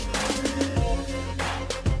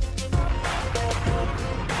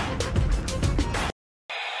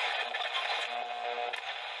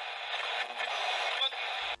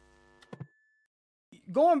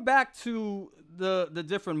going back to the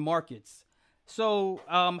different markets. So,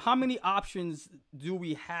 how many options do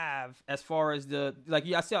we have as far as the like?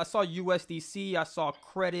 Yeah, I saw USDC. I saw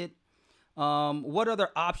credit. What other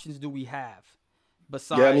options do we have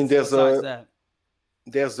Yeah, I mean, besides that?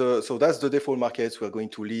 so that's the default markets we're going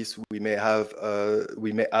to list. We may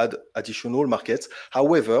add additional markets.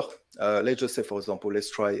 However, let's just say, for example, let's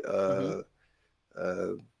try to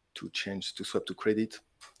change to swap to credit.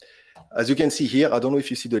 As you can see here, I don't know if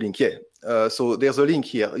you see the link here. So there's a link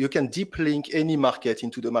here. You can deep link any market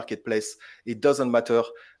into the marketplace. It doesn't matter.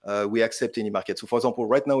 We accept any market. So for example,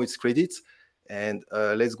 right now it's credit. And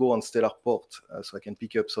let's go on Stellar Port so I can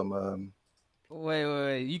pick up some.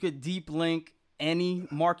 Wait. You could deep link any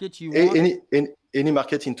market you want? Any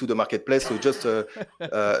market into the marketplace. So just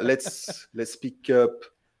let's pick up,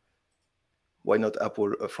 why not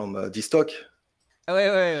Apple from D-Stock?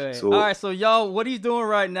 Wait. So, all right, so y'all, what he's doing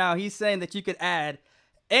right now, he's saying that you could add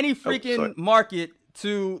any freaking market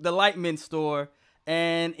to the Lightmint store,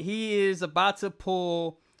 and he is about to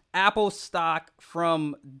pull Apple stock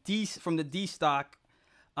from the D-Stock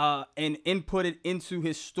and input it into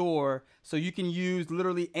his store, so you can use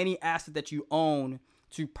literally any asset that you own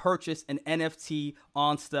to purchase an NFT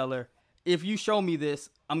on Stellar. If you show me this,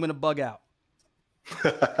 I'm going to bug out.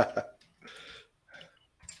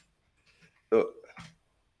 So,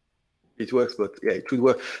 it works, but yeah, it should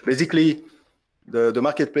work. Basically, the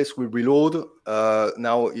marketplace will reload.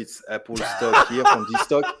 Now it's Apple stock here from this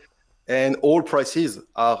stock, and all prices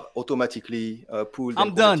are automatically pulled.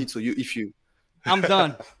 I'm done. So I'm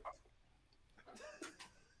done.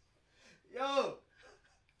 Yo.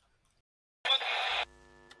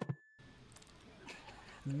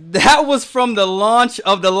 That was from the launch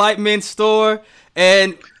of the Lightmint store,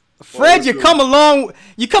 and Fred, you come a long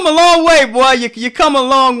way, boy. You come a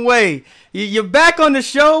long way. You're back on the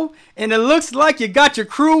show, and it looks like you got your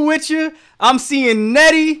crew with you. I'm seeing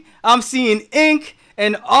Nettie, I'm seeing Ink,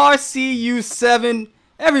 and RCU7.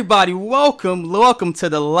 Everybody, welcome to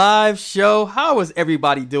the live show. How is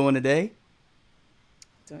everybody doing today?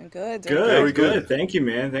 Doing good. Very good. Thank you,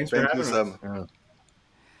 man. Thanks for having us.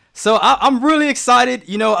 So I'm really excited.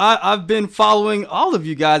 You know, I've been following all of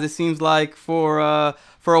you guys, it seems like, for a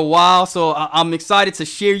while. So I'm excited to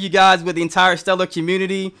share you guys with the entire Stellar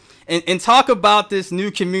community and talk about this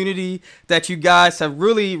new community that you guys have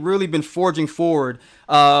really been forging forward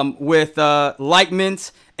with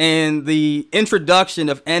Lightmint and the introduction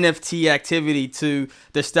of NFT activity to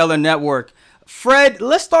the Stellar network. Fred,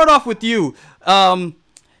 let's start off with you.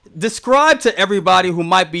 Describe to everybody who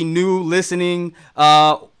might be new listening,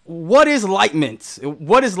 what is Lightmint?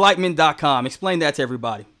 What is Lightmint.com? Explain that to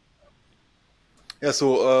everybody. Yeah,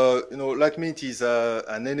 so Lightmint is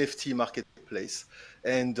an NFT marketplace,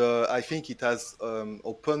 and I think it has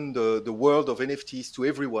opened the world of NFTs to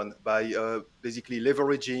everyone by basically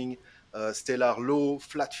leveraging Stellar low,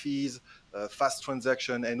 flat fees, fast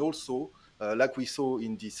transaction, and also, like we saw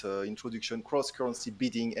in this introduction, cross-currency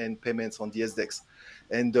bidding and payments on the SDEX.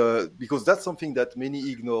 And because that's something that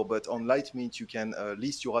many ignore, but on Lightmint, you can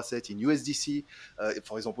list your asset in USDC,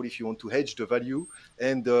 for example, if you want to hedge the value,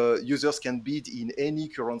 and users can bid in any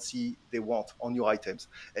currency they want on your items.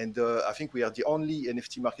 And I think we are the only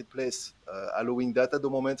NFT marketplace allowing that at the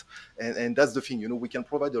moment. And that's the thing, we can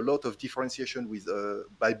provide a lot of differentiation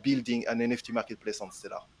by building an NFT marketplace on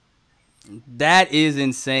Stellar. That is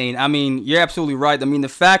insane. I mean, you're absolutely right. I mean, the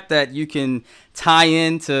fact that you can tie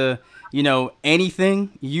into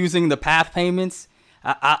anything using the path payments,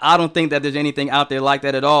 I don't think that there's anything out there like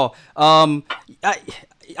that at all. I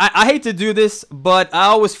hate to do this, but I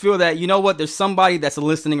always feel that, there's somebody that's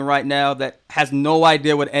listening right now that has no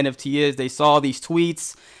idea what NFT is. They saw these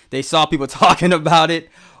tweets. They saw people talking about it.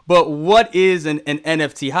 But what is an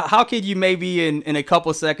NFT? How could you maybe in a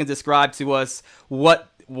couple seconds describe to us what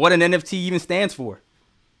an NFT even stands for?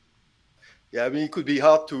 Yeah, I mean, it could be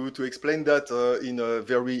hard to explain that in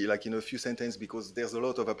a few sentences, because there's a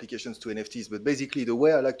lot of applications to NFTs. But basically, the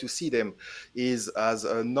way I like to see them is as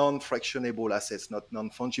non-fractionable assets, not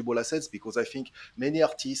non-fungible assets, because I think many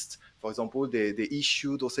artists, for example, they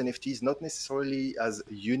issue those NFTs not necessarily as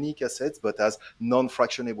unique assets, but as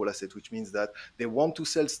non-fractionable assets, which means that they want to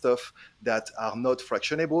sell stuff that are not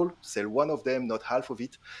fractionable, sell one of them, not half of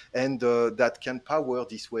it, and that can power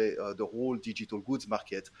this way the whole digital goods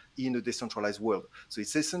market in a decentralized world. So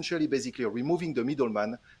it's essentially basically removing the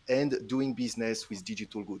middleman and doing business with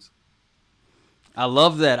digital goods. I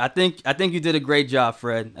love that. I think you did a great job,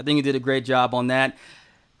 Fred. I think you did a great job on that.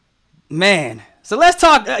 Man, so let's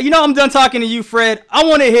talk. I'm done talking to you, Fred. I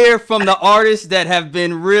want to hear from the artists that have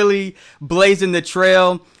been really blazing the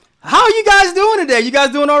trail. How are you guys doing today? You guys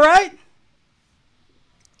doing all right?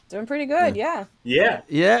 Doing pretty good, yeah. Yeah.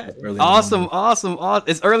 Awesome.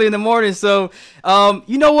 It's early in the morning, so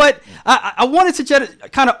you know what? I wanted to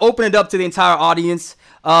just kind of open it up to the entire audience.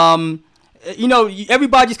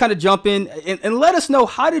 Everybody just kind of jump in and let us know,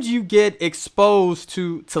 how did you get exposed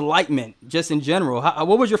to Lightment just in general?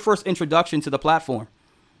 What was your first introduction to the platform?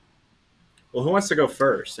 Well, who wants to go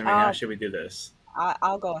first? I mean, how should we do this?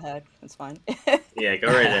 I'll go ahead. It's fine. Yeah, go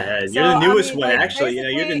right ahead. You're the newest one, actually.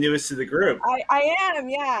 You're the newest to the group. I am.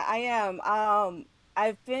 Yeah, I am.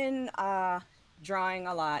 I've been drawing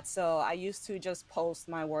a lot, so I used to just post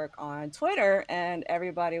my work on Twitter, and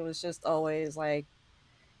everybody was just always like,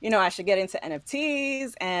 I should get into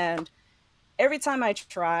NFTs. And every time I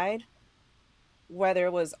tried, whether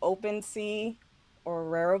it was OpenSea or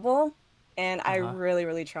Rarible, and I really,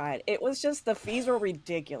 really tried, it was just, the fees were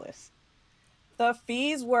ridiculous. The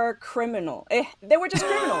fees were criminal. They were just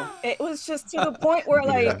criminal. It was just to the point where,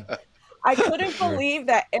 like, I couldn't believe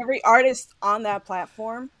that every artist on that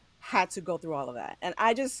platform had to go through all of that. And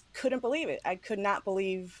I just couldn't believe it. I could not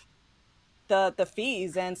believe the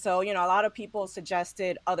fees. And so, a lot of people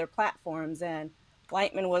suggested other platforms, and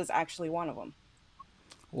Lightment was actually one of them.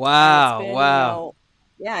 Wow.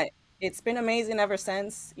 It's been amazing ever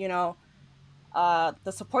since. The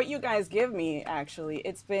support you guys give me, actually,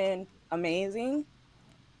 it's been amazing.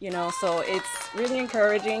 So it's really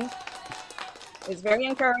encouraging. It's very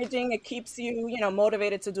encouraging. It keeps you,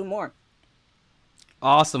 motivated to do more.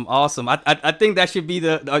 Awesome. I think that should be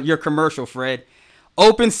your commercial, Fred.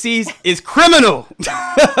 OpenSea is criminal.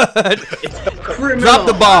 It's criminal. Drop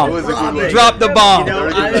the bomb. Drop the bomb.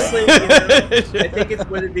 Honestly, I think it's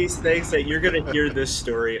one of these things that you're going to hear this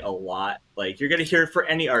story a lot. Like, you're going to hear it for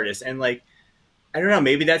any artist. And, like, I don't know,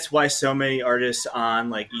 maybe that's why so many artists on,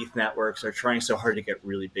 like, ETH networks are trying so hard to get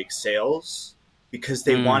really big sales, because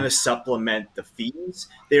they want to supplement the fees.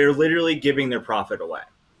 They're literally giving their profit away.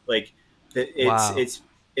 Like, it's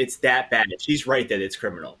that bad. She's right that it's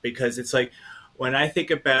criminal, because it's like, when I think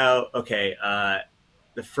about,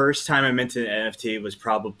 the first time I minted an NFT was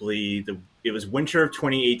probably it was winter of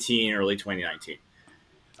 2018, early 2019.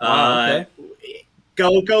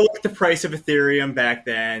 Go look at the price of Ethereum back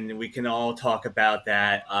then. We can all talk about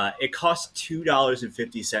that. It cost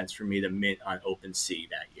 $2.50 for me to mint on OpenSea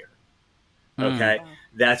that year. Okay,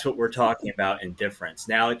 that's what we're talking about in difference.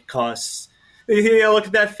 Now it costs. Look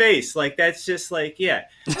at that face. Like, that's just like, yeah.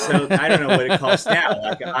 So I don't know what it costs now.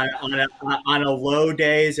 Like, on a low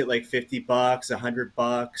day, is it like $50,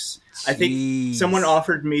 $100? I think someone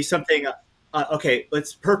offered me something.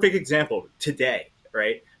 Perfect example today,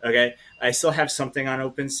 right? Okay, I still have something on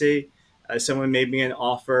OpenSea. Someone made me an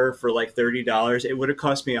offer for like $30. It would have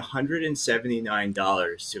cost me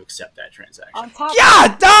 $179 to accept that transaction. To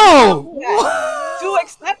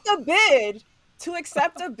accept a bid. To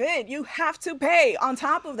accept a bid, you have to pay on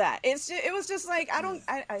top of that. It was just like, no.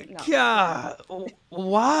 God,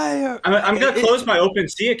 why? I'm going to close my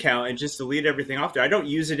OpenSea account and just delete everything off there. I don't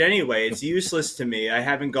use it anyway. It's useless to me. I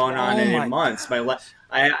haven't gone on it in months.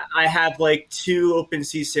 I have like 2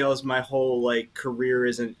 OpenSea sales my whole like career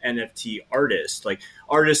as an NFT artist. Like,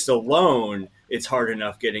 artist alone, it's hard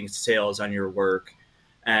enough getting sales on your work.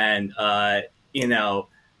 And,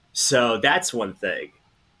 so that's one thing.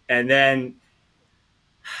 And then,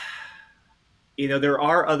 there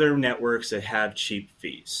are other networks that have cheap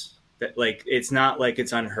fees. That, like, it's not like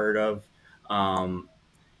it's unheard of,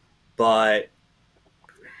 but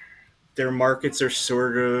their markets are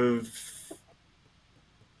sort of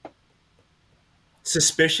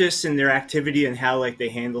suspicious in their activity and how, like, they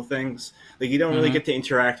handle things. Like, you don't really get to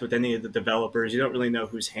interact with any of the developers. You don't really know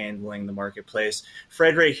who's handling the marketplace.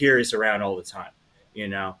 Fred right here is around all the time,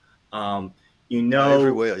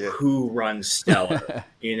 who runs Stellar.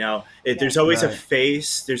 There's always a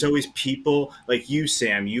face. There's always people like you,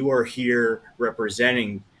 Sam. You are here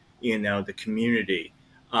representing, the community.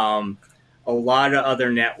 A lot of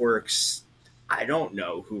other networks, I don't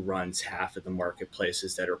know who runs half of the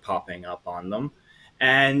marketplaces that are popping up on them.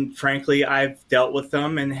 And frankly, I've dealt with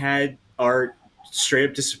them and had art straight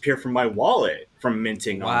up disappear from my wallet from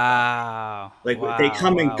minting on them. Like, they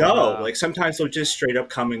come and go. Like, sometimes they'll just straight up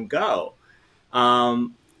come and go.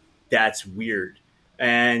 That's weird.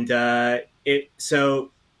 And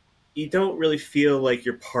so you don't really feel like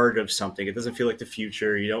you're part of something. It doesn't feel like the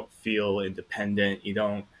future. You don't feel independent. You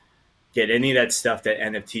don't get any of that stuff that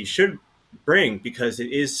NFT should bring, because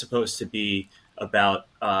it is supposed to be about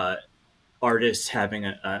artists having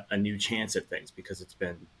a new chance at things, because it's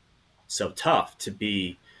been so tough to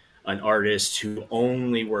be an artist who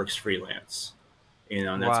only works freelance.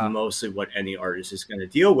 And that's mostly what any artist is going to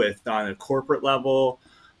deal with on a corporate level,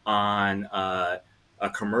 on a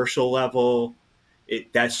commercial level.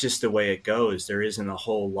 that's just the way it goes. There isn't a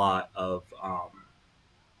whole lot of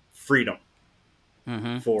freedom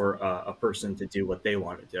for a person to do what they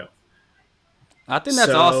want to do. I think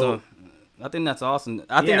that's awesome. I think that's awesome.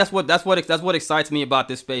 I think that's what excites me about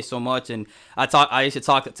this space so much. And I used to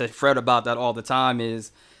talk to Fred about that all the time.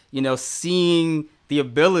 Is, you know, seeing the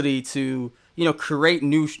ability to, you know, create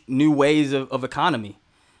new ways of economy.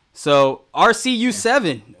 So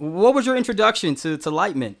RCU7, what was your introduction to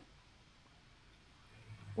Lightment?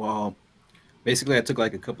 Well, basically, I took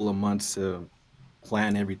like a couple of months to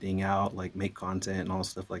plan everything out, like make content and all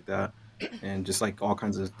stuff like that, and just like all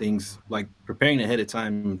kinds of things, like preparing ahead of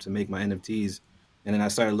time to make my NFTs. And then I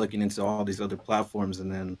started looking into all these other platforms,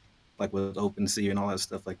 and then like with OpenSea and all that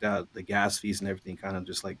stuff like that, the gas fees and everything kind of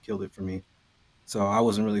just like killed it for me. So I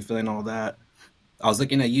wasn't really feeling all that. I was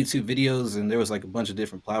looking at YouTube videos, and there was like a bunch of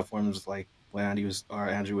different platforms, like what Andrew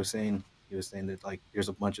was saying. He was saying that like there's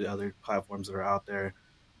a bunch of other platforms that are out there.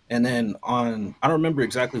 And then I don't remember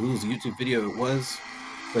exactly whose YouTube video it was,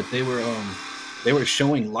 but they were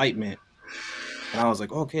showing Lightment, and I was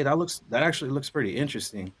like, okay, that actually looks pretty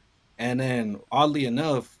interesting. And then oddly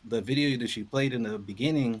enough, the video that she played in the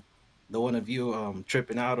beginning, the one of you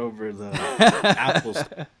tripping out over the Apple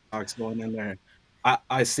stocks going in there,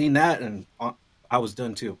 I seen that, and I was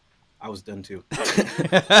done too. I was like,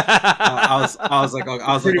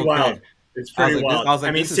 pretty okay. wild. It's pretty wild.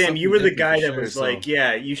 I mean, Sam, you were the guy that was so. like,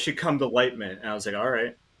 yeah, you should come to Lightment. And I was like, all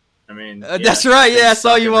right. I mean, that's right. Yeah, I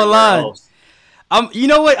saw you online. You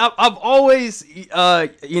know what? I've always,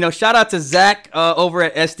 you know, shout out to Zach over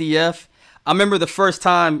at SDF. I remember the first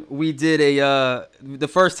time we did the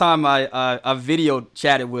first time I video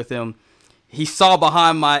chatted with him. He saw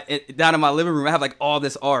down in my living room. I have like all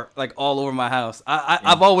this art, like all over my house.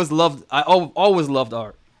 I've always loved art. I've always loved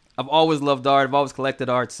art. I've always collected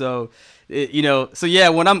art. So, you know, yeah,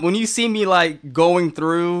 when you see me like going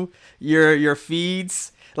through your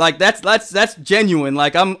feeds, like that's genuine.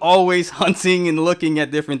 Like I'm always hunting and looking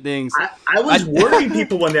at different things. I was warning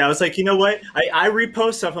people one day. I was like, you know what? I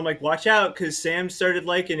repost stuff. I'm like, watch out, because Sam started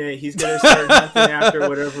liking it. He's gonna start hunting after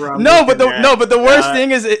whatever I'm. But the worst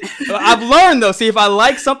thing is, I've learned though. See, if I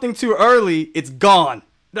like something too early, it's gone.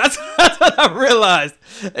 That's what I realized.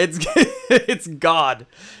 It's God.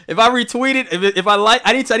 If I retweet it, if I like,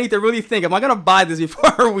 I need to really think. Am I gonna buy this before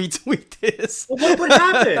I retweet this? Well, look what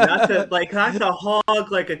happened. Not to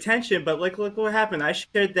hog like attention, but like look what happened. I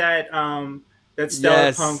shared that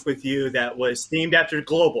Stellar Punk with you that was themed after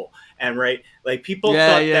Global, and right, like people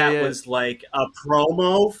thought that was like a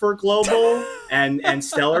promo for Global and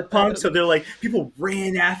Stellar Punk, so they're like people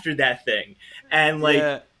ran after that thing, and like.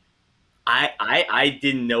 Yeah. I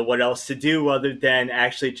didn't know what else to do other than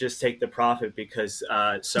actually just take the profit because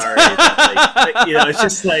sorry, like, you know, it's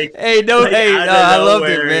just like I loved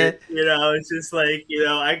it, man. You know, it's just like, you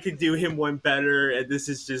know, I could do him one better, and this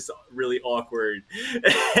is just really awkward.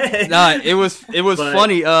 It was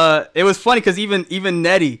funny. It was funny because even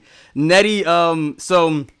Nettie,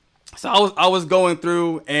 so I was going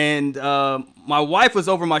through, and my wife was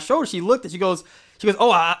over my shoulder. She looked and she goes,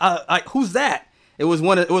 oh, I who's that? It was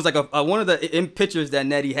one of the pictures that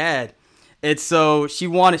Nettie had. And so she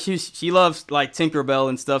loves like Tinkerbell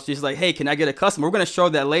and stuff. She's like, hey, can I get a customer? We're going to show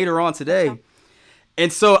that later on today.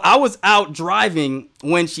 And so I was out driving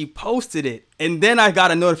when she posted it. And then I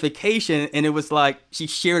got a notification, and it was like she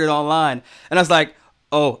shared it online. And I was like,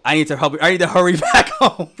 oh, I need to hurry back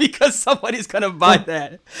home because somebody's going to buy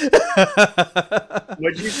that.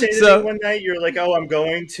 What did you say to me one night? You were like, oh, I'm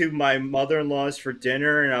going to my mother-in-law's for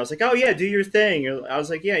dinner. And I was like, oh, yeah, do your thing. I was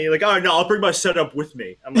like, yeah. You're like, oh, no, I'll bring my setup with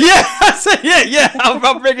me. I'm like, yeah, I said, yeah.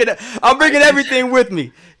 I'm bringing everything with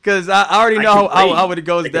me because I already know how it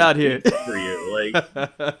goes down here. For you.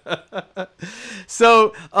 Like,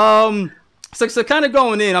 So kind of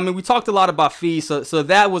going in, I mean, we talked a lot about fees. So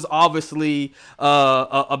that was obviously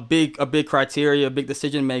a big criteria, a big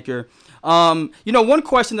decision maker. You know, one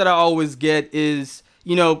question that I always get is,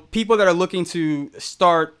 you know, people that are looking to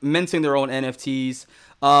start minting their own NFTs.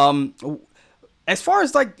 As far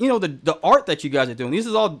as like, you know, the art that you guys are doing, this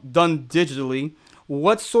is all done digitally.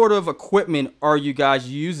 What sort of equipment are you guys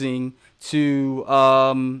using to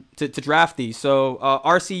draft these? So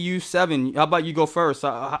RCU7, how about you go first?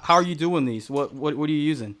 How are you doing these? What are you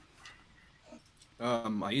using?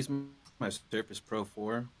 I use my Surface Pro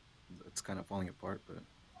 4. It's kind of falling apart, but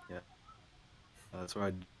yeah, that's where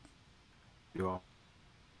I do all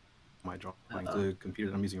my drawing. The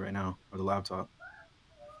computer that I'm using right now, or the laptop.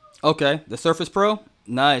 Okay, the Surface Pro.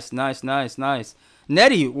 Nice.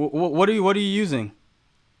 Nettie, what are you using?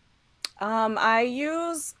 I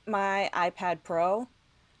use my iPad Pro.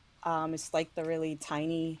 It's like the really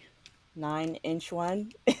tiny 9-inch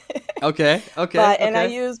one. Okay. But Okay.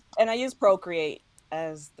 I use Procreate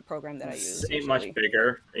as the program that I This use ain't much usually.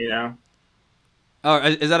 bigger, you know. Oh,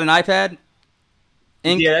 is that an iPad?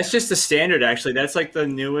 Yeah, Ink? that's just the standard actually. That's like the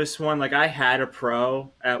newest one. Like I had a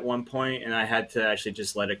Pro at one point and I had to actually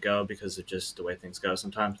just let it go because of just the way things go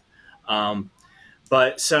sometimes. Um,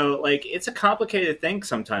 but so like it's a complicated thing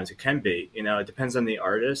sometimes. It can be, you know, it depends on the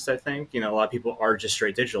artist, I think. You know, a lot of people are just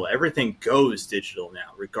straight digital. Everything goes digital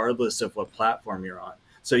now, regardless of what platform you're on.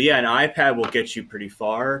 So yeah, an iPad will get you pretty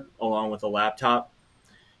far along with a laptop,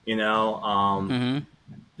 you know. Mm-hmm.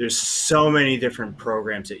 There's so many different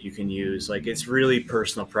programs that you can use. Like it's really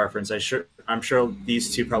personal preference. I'm sure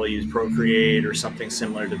these two probably use Procreate or something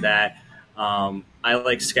similar to that. I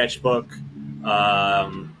like Sketchbook.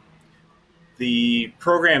 Um, the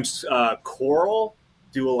programs Coral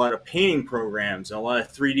do a lot of painting programs, a lot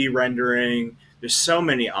of 3D rendering. There's so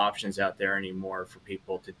many options out there anymore for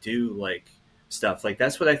people to do like stuff. Like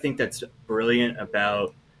that's what I think that's brilliant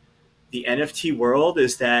about the NFT world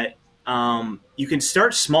is that you can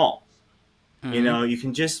start small. You Mm-hmm. know,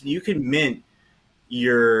 you can mint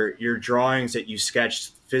your drawings that you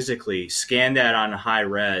sketched physically, scan that on a high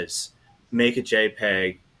res, make a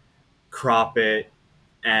JPEG, crop it,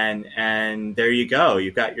 and there you go.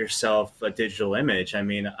 You've got yourself a digital image. I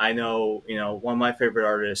mean, I know one of my favorite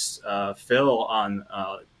artists, Phil on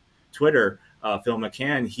Twitter. Phil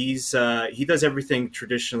McCann, he does everything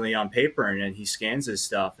traditionally on paper, and then he scans his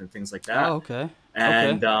stuff and things like Oh, that. okay. Okay.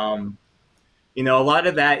 And a lot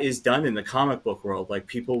of that is done in the comic book world. Like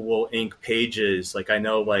people will ink pages. Like I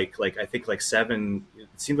know, like I think like seven. It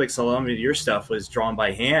seems like some of your stuff was drawn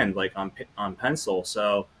by hand, like on pencil.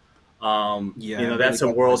 So, Yeah, I really that's a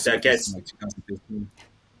got my world that second in gets like 2015.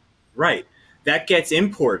 right. That gets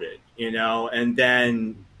imported, and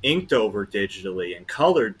then inked over digitally and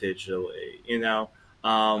colored digitally.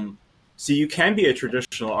 So you can be a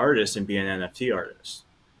traditional artist and be an NFT artist.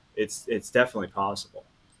 It's definitely possible.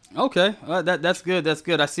 Okay. That's good. That's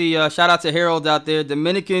good. I see. Shout out to Harold out there.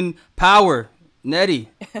 Dominican Power, Nettie.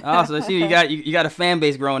 Awesome. I see you got a fan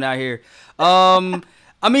base growing out here.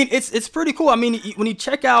 I mean, it's pretty cool. I mean, when you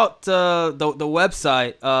check out the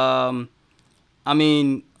website, I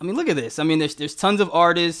mean, look at this. I mean, there's tons of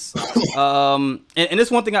artists, and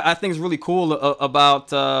this one thing I think is really cool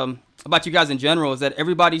about you guys in general is that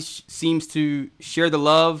everybody seems to share the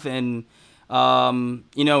love and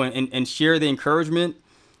and share the encouragement,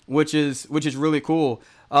 which is really cool.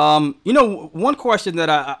 One question that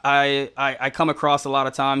I come across a lot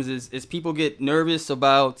of times is people get nervous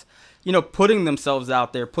about putting themselves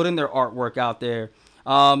out there, putting their artwork out there.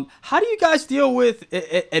 How do you guys deal with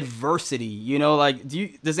adversity? Like do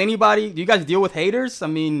you guys deal with haters? I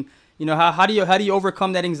mean, how do you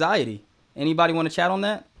overcome that anxiety? Anybody want to chat on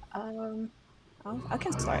that? Um, I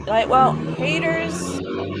can start. Like, well, haters,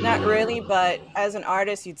 not really, but as an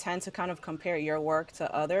artist, you tend to kind of compare your work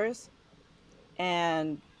to others,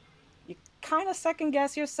 and you kind of second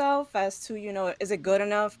guess yourself as to, is it good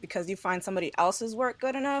enough because you find somebody else's work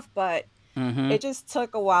good enough? But Mm-hmm. it just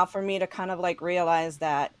took a while for me to kind of like realize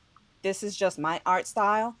that this is just my art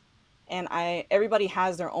style, and I everybody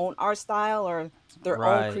has their own art style or their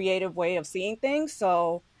own Right. creative way of seeing things.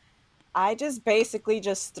 So I just basically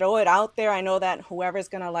just throw it out there. I know that whoever's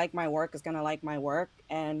going to like my work is going to like my work.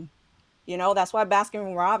 And, that's why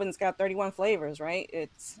Baskin Robbins got 31 flavors, right?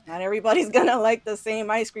 It's not everybody's going to like the same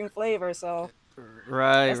ice cream flavor. So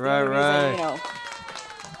Right. that's the Right. only reason, Right.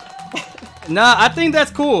 Nah, I think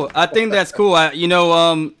that's cool. I think that's cool. Prior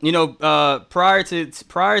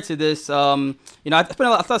to this, I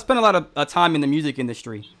spent a lot of time in the music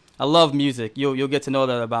industry. I love music. You'll get to know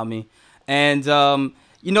that about me. And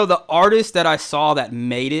the artists that I saw that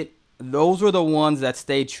made it, those were the ones that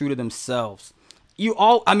stayed true to themselves.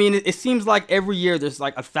 I mean, it seems like every year there's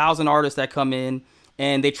like 1,000 artists that come in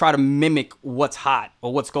and they try to mimic what's hot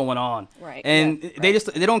or what's going on, right. Yeah. and Right.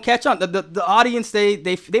 they don't catch on. The audience they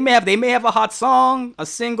may have a hot song, a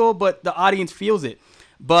single, but the audience feels it.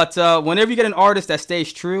 But whenever you get an artist that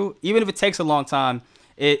stays true, even if it takes a long time,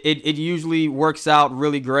 it usually works out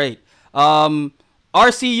really great.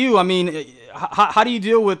 RCU, I mean, how do you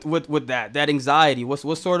deal with that anxiety?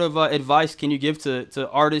 What sort of advice can you give to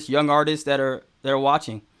artists, young artists that are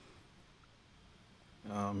watching?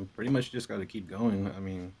 Pretty much just got to keep going. I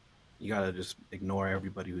mean, you got to just ignore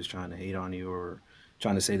everybody who's trying to hate on you or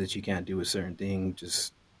trying to say that you can't do a certain thing.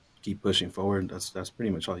 Just keep pushing forward. That's pretty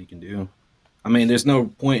much all you can do. I mean, there's no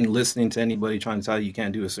point in listening to anybody trying to tell you you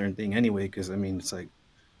can't do a certain thing anyway, because I mean, it's like,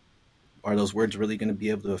 are those words really going to be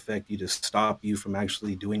able to affect you to stop you from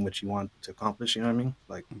actually doing what you want to accomplish? You know what I mean?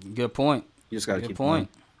 Like, Good point. you just got to Good keep going. point.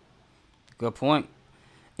 Good point.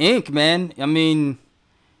 Ink, man. I mean,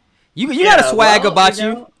 you got a swag about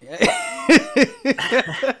you.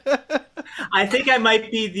 I think I might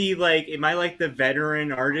be am I like the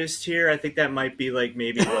veteran artist here? I think that might be like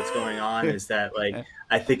maybe what's going on is that like,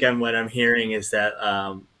 I think what I'm hearing is that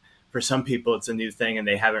for some people it's a new thing and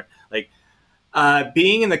they haven't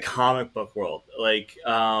being in the comic book world. Like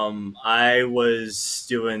I was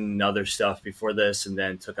doing other stuff before this and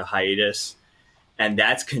then took a hiatus, and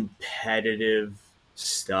that's competitive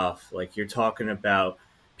stuff. Like you're talking about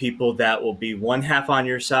people that will be one half on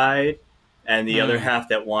your side and the other half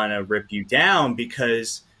that want to rip you down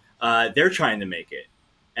because they're trying to make it.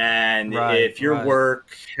 And if your work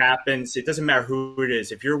happens, it doesn't matter who it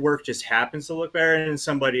is. If your work just happens to look better than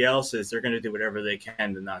somebody else's, they're going to do whatever they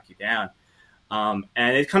can to knock you down. And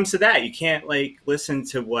it comes to that. You can't like listen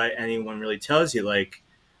to what anyone really tells you. Like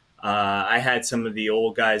I had some of the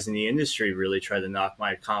old guys in the industry really try to knock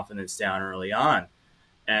my confidence down early on.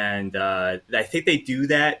 And I think they do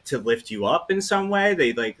that to lift you up in some way.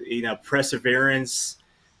 They perseverance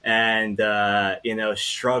and,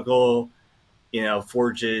 struggle,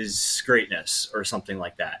 forges greatness or something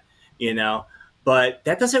like that, but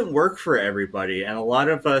that doesn't work for everybody. And a lot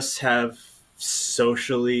of us have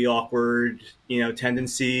socially awkward,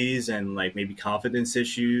 tendencies and like maybe confidence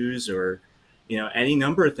issues or, any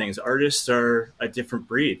number of things. Artists are a different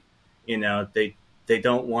breed. They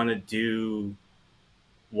don't want to do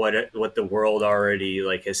what the world already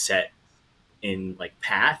like has set in like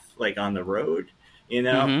path, like on the road,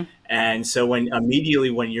 And so when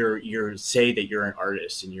you're say that you're an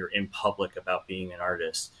artist and you're in public about being an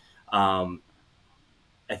artist,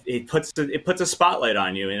 it puts a spotlight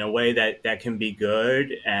on you in a way that can be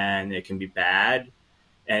good and it can be bad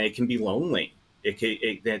and it can be lonely.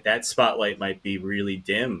 That spotlight might be really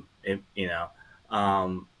dim,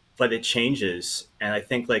 but it changes. And I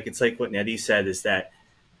think like it's like what Nettie said is that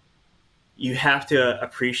you have to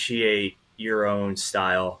appreciate your own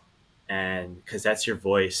style, and because that's your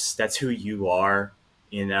voice, that's who you are.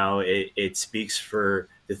 It speaks for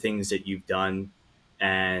the things that you've done,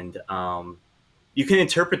 and you can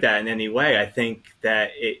interpret that in any way. I think that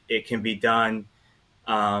it can be done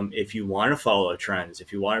if you want to follow trends,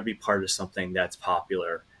 if you want to be part of something that's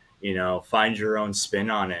popular, find your own spin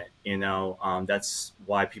on it. That's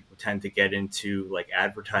why people tend to get into like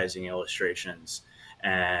advertising illustrations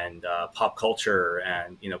and pop culture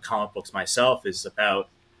and, comic books myself is about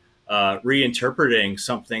reinterpreting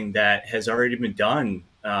something that has already been done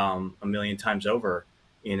a million times over,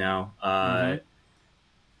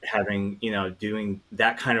 having, doing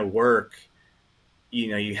that kind of work,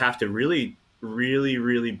 you have to really, really,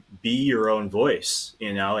 really be your own voice.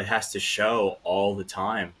 It has to show all the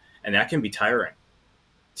time, and that can be tiring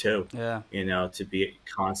too. Yeah. To be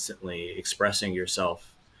constantly expressing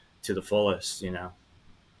yourself to the fullest.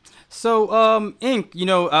 So, Ink,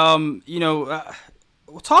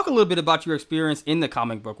 talk a little bit about your experience in the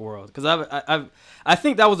comic book world, because I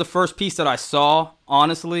think that was the first piece that I saw.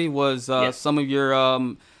 Honestly, was some of your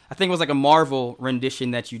I think it was like a Marvel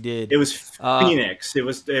rendition that you did. It was Phoenix. It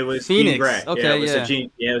was Phoenix. Jean Grey. Okay,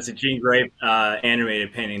 it was a Jean Grey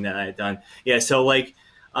animated painting that I had done. Yeah, so like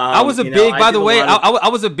I was a big. By the way, I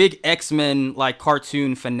was a big X-Men like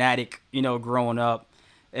cartoon fanatic. Growing up.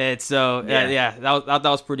 And so, that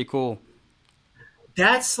was pretty cool.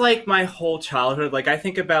 That's like my whole childhood. Like I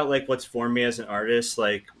think about like what's formed me as an artist.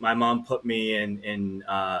 Like my mom put me in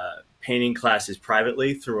painting classes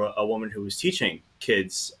privately through a woman who was teaching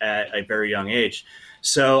kids at a very young age.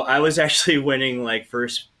 So I was actually winning like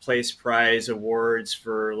first place prize awards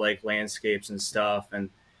for like landscapes and stuff. And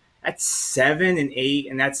at 7 and 8,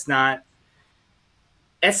 and that's not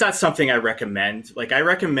something I recommend. Like I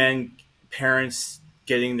recommend parents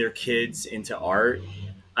getting their kids into art.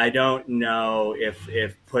 I don't know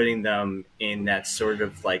if putting them in that sort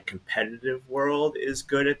of like competitive world is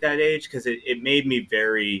good at that age, because it made me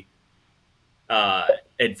very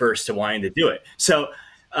adverse to wanting to do it. So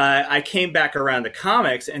I came back around to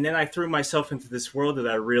comics, and then I threw myself into this world that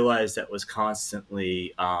I realized that was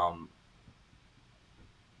constantly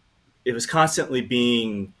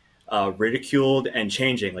being ridiculed and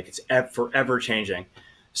changing. Like it's forever changing.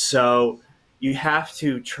 So you have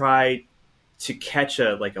to try to catch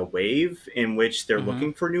a wave in which they're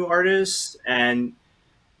looking for new artists, and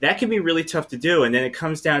that can be really tough to do. And then it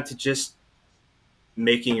comes down to just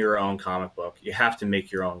making your own comic book. You have to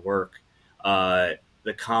make your own work. The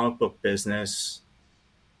comic book business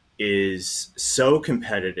is so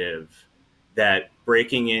competitive that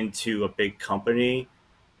breaking into a big company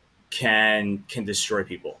can destroy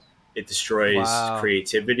people. It destroys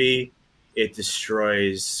creativity. It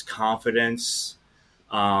destroys confidence.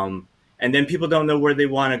 And and then people don't know where they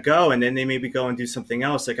want to go, and then they maybe go and do something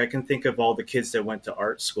else. Like I can think of all the kids that went to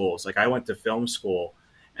art schools. Like I went to film school,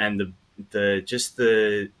 and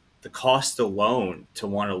the cost alone to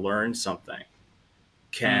want to learn something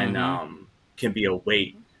can be a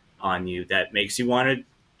weight on you that makes you want to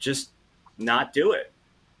just not do it.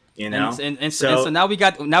 You know, and so now we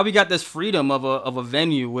got this freedom of a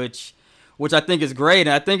venue, which I think is great,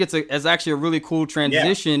 and I think it's actually a really cool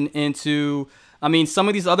transition into. I mean, some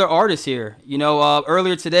of these other artists here. You know,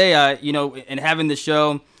 earlier today, in having the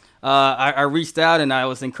show, I reached out and I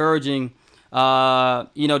was encouraging,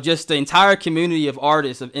 just the entire community of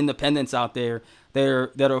artists, of independents out there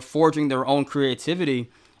that are forging their own creativity.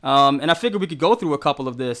 And I figured we could go through a couple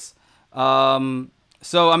of this.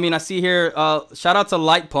 So, I mean, I see here, shout out to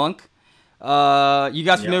Light Punk. You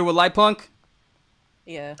guys familiar with Light Punk?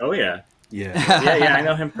 Yeah. Oh, yeah. Yeah. yeah, I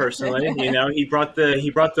know him personally. You know, he brought those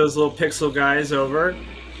little pixel guys over.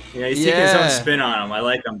 You know, he's taking his own spin on them. I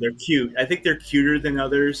like them. They're cute. I think they're cuter than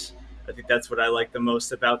others. I think that's what I like the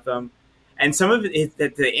most about them. And some of it,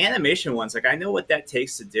 the animation ones, like I know what that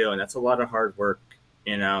takes to do, and that's a lot of hard work,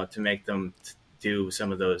 you know, to make them do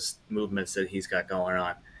some of those movements that he's got going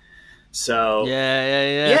on. So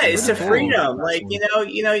yeah, it's a freedom. Like you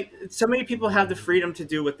know, so many people have the freedom to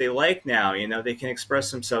do what they like now. You know, they can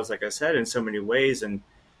express themselves, like I said, in so many ways. And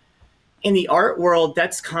in the art world,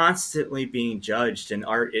 that's constantly being judged, and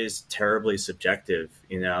art is terribly subjective.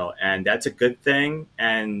 You know, and that's a good thing.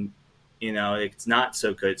 And you know, it's not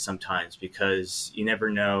so good sometimes because you never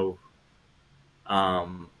know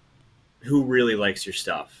who really likes your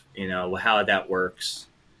stuff. You know, how that works,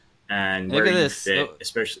 and Look where at you this. fit,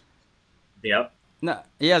 especially. Yep. No,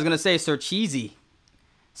 yeah, I was gonna say Sir Cheesy.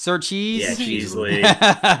 Sir Cheese. Yeah,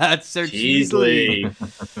 Cheesley. Sir Cheesley.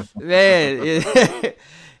 Man,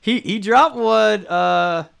 he dropped one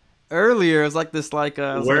earlier. It was like this like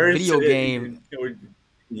a video game.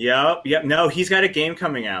 Yep. No, he's got a game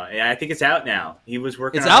coming out. I think it's out now. He was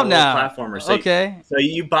working it's on out a now. platformer. So, okay. So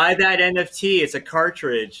you buy that NFT. It's a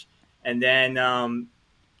cartridge, and then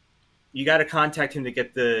you got to contact him to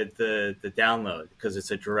get the download because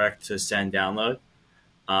it's a direct to send download.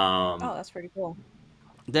 Oh, that's pretty cool.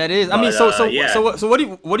 That is. I mean, so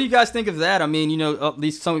what do you guys think of that? I mean, you know,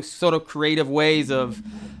 these some sort of creative ways of.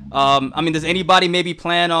 I mean, does anybody maybe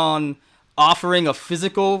plan on offering a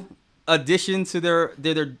physical addition to their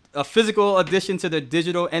physical addition to their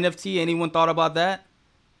digital NFT? Anyone thought about that?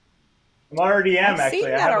 I already am I've seen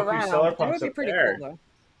actually. I that have around. a few Stellar That Punks would be up pretty there. cool, though.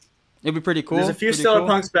 It'd be pretty cool. There's a few Pretty Stellar cool.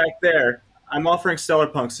 Punks back there. I'm offering Stellar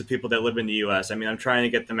Punks to people that live in the U.S. I mean, I'm trying to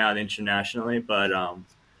get them out internationally, but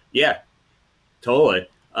yeah, totally.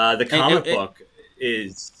 The comic book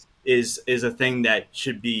is a thing that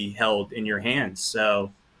should be held in your hands.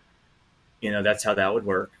 So, you know, that's how that would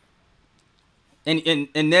work. And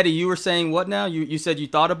Nettie, you were saying what now? You said you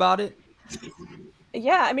thought about it?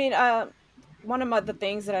 Yeah, I mean, one of the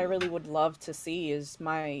things that I really would love to see is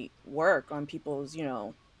my work on people's, you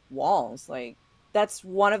know, walls. Like, that's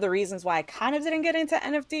one of the reasons why I kind of didn't get into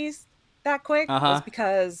NFTs that quick. Was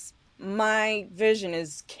because my vision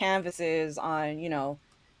is canvases on, you know,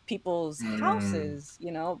 people's houses,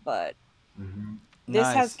 you know, but this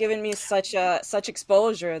has given me such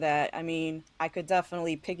exposure that, I mean, I could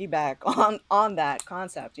definitely piggyback on that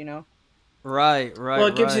concept, you know? Right. Well,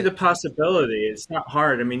 it gives you the possibility. It's not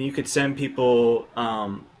hard. I mean, you could send people,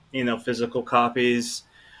 you know, physical copies.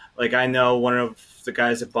 Like I know one of the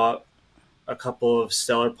guys that bought a couple of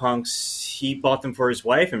Stellar Punks, he bought them for his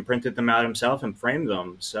wife and printed them out himself and framed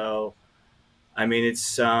them. So, I mean,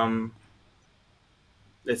 it's kind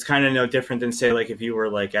of no different than say like if you were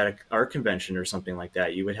like at an art convention or something like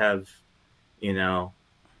that, you would have, you know,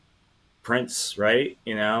 prints, right?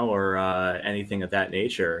 You know, or anything of that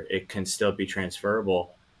nature. It can still be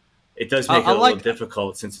transferable. It does make it a little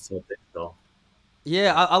difficult since it's all digital.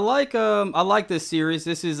 Yeah, I like this series.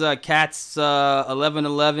 This is Cat's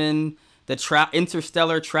 1111, the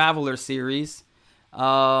Interstellar Traveler series.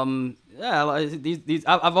 Yeah, these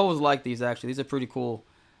I've always liked these actually. These are pretty cool.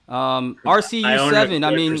 RCU7.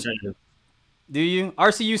 I mean, do you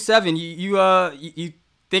RCU7? You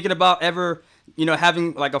thinking about ever, you know,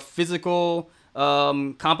 having like a physical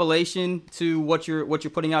compilation to what you're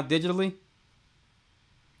putting out digitally?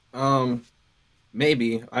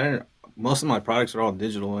 Maybe. I don't. Most of my products are all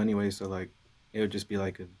digital anyway, so like it would just be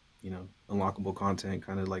like a, you know, unlockable content,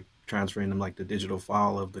 kind of like transferring them like the digital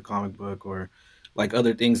file of the comic book, or like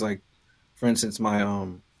other things, like for instance my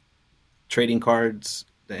trading cards,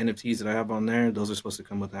 the NFTs that I have on there, those are supposed to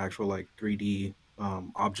come with the actual like 3D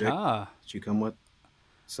object that you come with.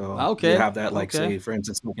 So you have that, like say for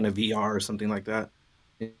instance like in a VR or something like that,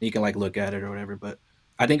 you can like look at it or whatever. But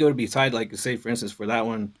I think it would be tied, like, say, for instance, for that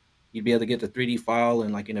one, you'd be able to get the 3D file,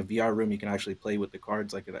 and like in a VR room, you can actually play with the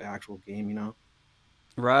cards like an actual game, you know?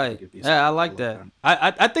 I Right. think it'd be Yeah, I something like cool that.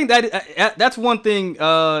 like I think that that's one thing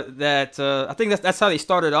that I think that's how they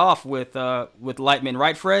started off with Lightman,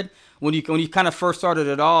 right, Fred? When you kind of first started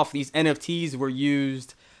it off, these NFTs were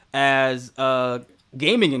used as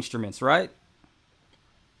gaming instruments, right?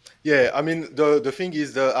 Yeah, I mean the thing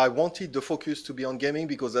is that I wanted the focus to be on gaming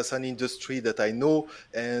because that's an industry that I know,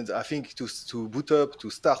 and I think to boot up,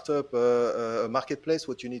 to start up a marketplace,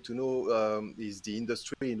 what you need to know is the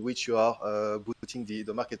industry in which you are booting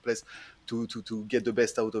the marketplace to get the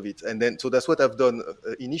best out of it. And then so that's what I've done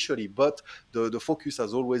initially, but the focus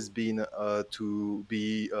has always been to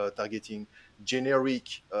be targeting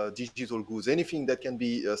generic digital goods. Anything that can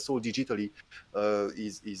be sold digitally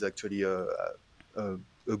is actually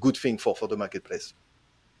a good thing for the marketplace.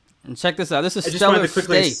 And check this out. This is I just Stellar wanted to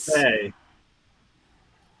quickly States. say,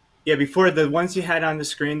 yeah, before the ones you had on the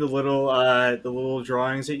screen, the little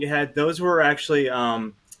drawings that you had, those were actually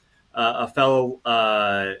a fellow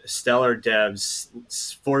Stellar dev's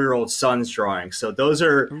 4-year-old son's drawing. So those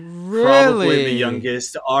are probably the Really?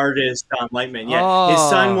 youngest artist on Lightman. Yeah, his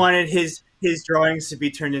son Oh, wanted his drawings to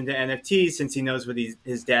be turned into NFTs since he knows what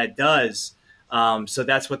his dad does. So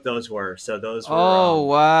that's what those were. So those were, oh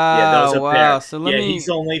yeah, those wow, up wow. there. So Yeah, I let me think he's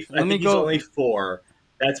go only 4.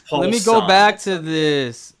 That's let me Paul's go son. back to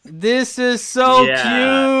this. This is so Yeah.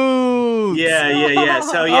 cute. Yeah.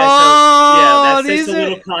 So Oh, that's these just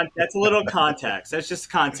are that's a little context. That's just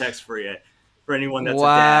context for you, for anyone that's a dad out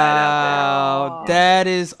there. wow. Oh. That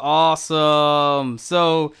is awesome.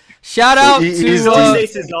 So shout So out he is to Stellar the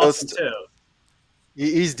States is awesome youngest, too.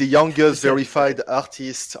 he is the youngest So, verified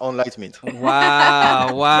artist on Lightmint. wow,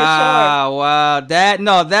 For sure. wow.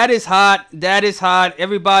 That is hot. That is hot.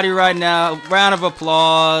 Everybody right now, round of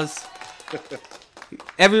applause.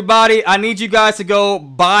 Everybody, I need you guys to go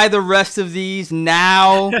buy the rest of these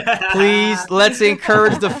now, please. Let's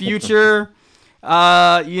encourage the future.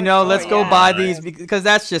 For sure, Let's go yeah. buy these because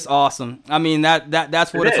that's just awesome. I mean,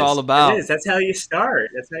 that's what it it's is. all It about. is. That's how you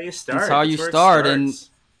start. That's how you start. That's how you where it start, and starts.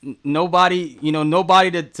 nobody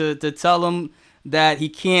to tell him that he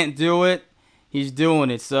can't do it. He's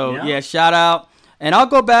doing it. So Yeah. yeah, shout out. And I'll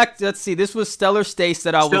go back. Let's see. This was Stellar States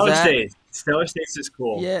that I was Stellar at. States. Stellar States is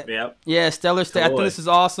cool. Yeah, Yep. yeah, Stellar State. I think Totally. this is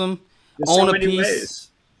awesome. There's Own so a many piece. ways.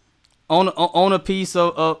 Own a piece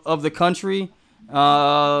of the country.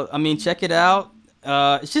 I mean, check it out.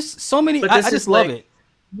 It's just so many. But I this just is love like, it.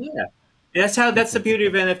 yeah. That's the beauty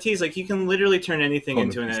of NFTs. Like you can literally turn anything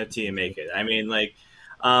into an 100%. NFT and make it. I mean, like,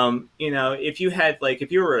 if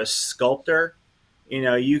you were a sculptor,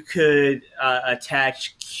 you could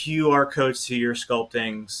attach QR codes to your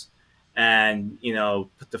sculptings, and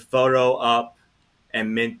put the photo up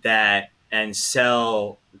and mint that and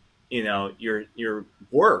sell, your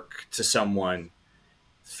work to someone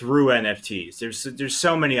through NFTs. There's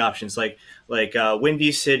so many options. Like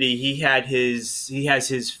Windy City, he has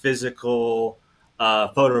his physical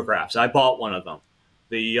photographs. I bought one of them.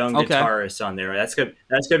 The young Okay. guitarist on there. That's gonna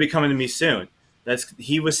be coming to me soon.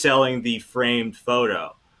 He was selling the framed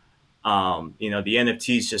photo. The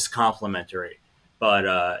NFT is just complimentary. But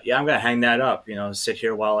I'm gonna hang that up. Sit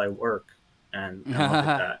here while I work and look at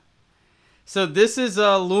that. So this is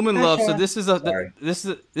Lumen For Love. So sure. this is Sorry. this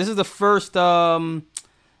is the first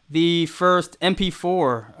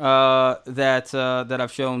MP4 that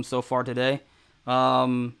I've shown so far today.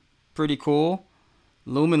 Pretty cool.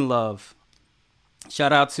 Lumen Love.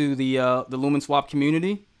 Shout out to the Lumen Swap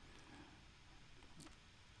community.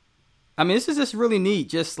 I mean, this is just really neat.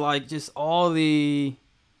 Just all the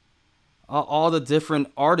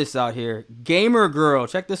different artists out here. Gamer Girl,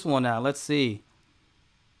 check this one out. Let's see.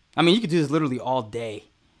 I mean, you could do this literally all day.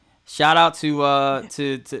 Shout out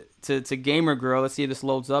to Gamer Girl. Let's see if this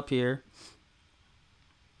loads up here.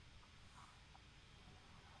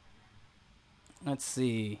 Let's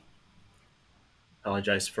see.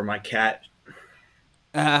 Apologize for my cat.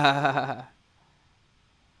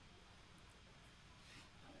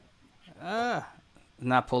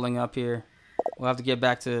 Not pulling up here. We'll have to get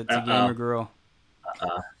back to Uh-oh. Gamer Girl.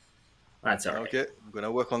 That's all right. Okay, I'm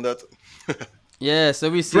gonna work on that. Yeah, so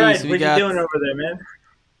we see. Brad, So what we got. you doing over there, man?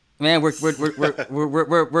 Man,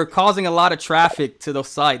 we're causing a lot of traffic to the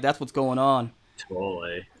site. That's what's going on.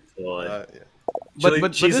 Totally. Yeah. But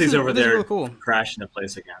Cheesley's this is, over this is there really cool. crashing the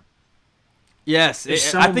place again. Yes, There's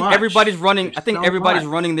so I think much. everybody's running. There's I think so everybody's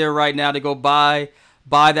much. running there right now to go buy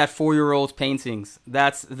that 4-year-old's paintings.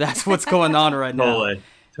 That's what's going on right now.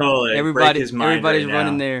 Totally. Break his mind Everybody's right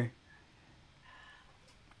running now. there.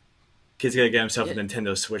 Kid's gonna get himself a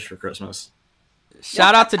Nintendo Switch for Christmas.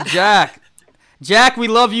 Shout out to Jack. Jack, we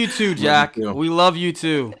love you too, Jack. Love you too. We love you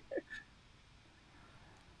too.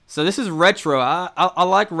 So this is retro. I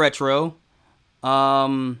like retro. It's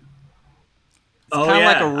Oh kind of yeah,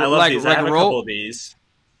 like I love these. I have a roll. couple of these.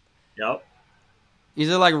 Yep. These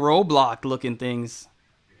are like Roblox looking things.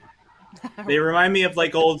 They remind me of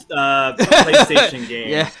like old PlayStation games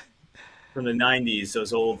Yeah. from the '90s.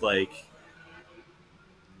 Those old like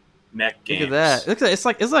mech games. Look at that. Look at that.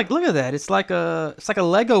 It's like look at that. It's like a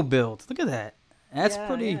Lego build. Look at that. That's Yeah,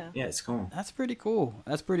 pretty. yeah. Yeah, it's cool. That's pretty cool.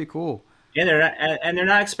 That's pretty cool. And they're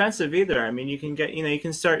not expensive either. I mean, you can get, you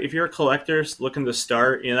can start if you're a collector looking to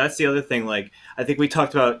start. That's the other thing. Like I think we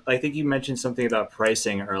talked about. I think you mentioned something about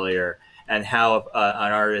pricing earlier and how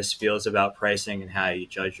an artist feels about pricing and how you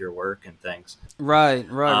judge your work and things. Right.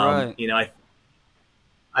 I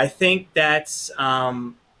think that's.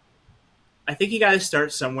 I think you got to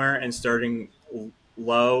start somewhere, and starting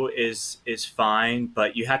low is fine,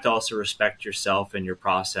 but you have to also respect yourself and your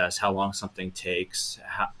process, how long something takes.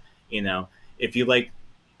 If you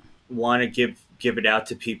want to give it out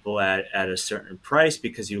to people at a certain price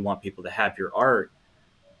because you want people to have your art,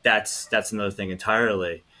 that's another thing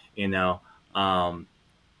entirely.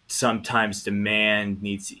 Sometimes demand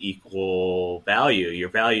needs to equal value. Your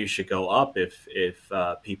value should go up if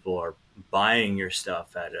people are buying your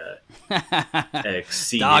stuff at an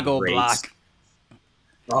exceeded Doggo rates. block.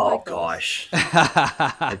 Oh like those. gosh,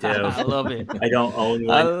 I do. I love it. I don't own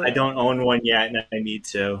one. I don't own one yet, and I need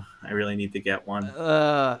to. I really need to get one.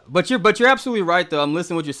 But you're absolutely right though. I'm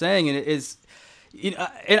listening to what you're saying, and it is, and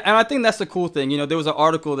I think that's the cool thing. There was an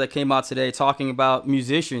article that came out today talking about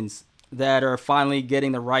musicians that are finally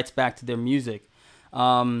getting the rights back to their music.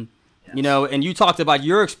 And you talked about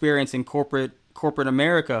your experience in corporate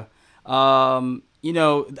America. I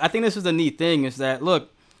think this is the neat thing is that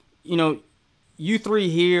look, you three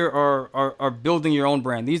here are building your own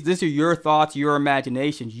brand. These are your thoughts, your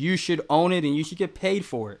imaginations. You should own it and you should get paid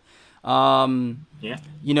for it. I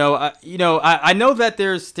know that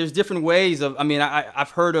there's different ways of. I mean,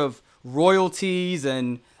 I've heard of royalties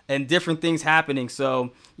and different things happening.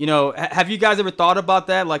 So have you guys ever thought about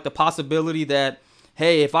that? Like the possibility that,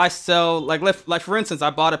 hey, if I sell like for instance, I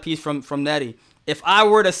bought a piece from Nettie. If I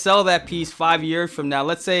were to sell that piece 5 years from now,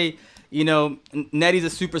 let's say Nettie's a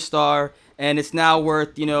superstar. And it's now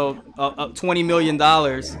worth, $20 million.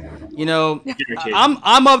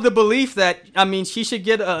 I'm of the belief that she should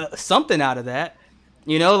get something out of that.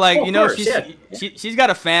 She's got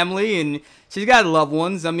a family and she's got loved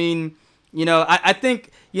ones. I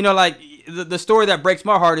think the story that breaks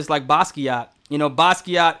my heart is like Basquiat.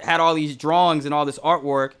 Basquiat had all these drawings and all this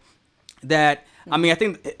artwork that. I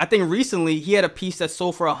think recently he had a piece that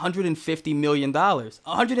sold for $150 million.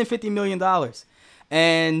 $150 million.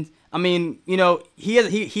 And he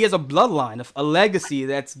has a bloodline, a legacy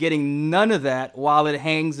that's getting none of that while it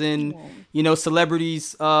hangs in,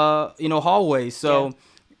 celebrities, hallways. So,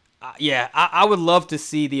 I would love to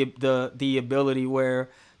see the ability where,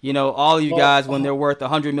 all of you guys, when they're worth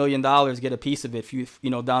 $100 million, get a piece of it,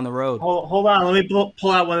 down the road. Hold on, let me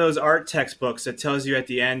pull out one of those art textbooks that tells you at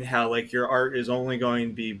the end how your art is only going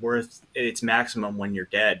to be worth its maximum when you're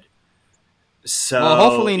dead. So well,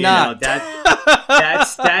 hopefully not.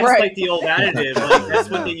 That's right. like the old additive. That's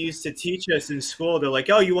what they used to teach us in school. They're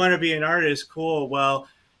like, oh, you want to be an artist? Cool. Well,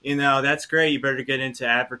 that's great. You better get into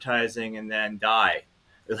advertising and then die.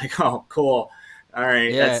 They're like, oh, cool. All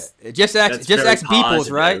right. Yeah. Just ask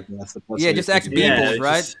Beeples, right? Yeah. Just ask Beeples,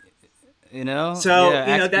 right? So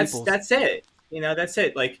that's Beeples. that's it. That's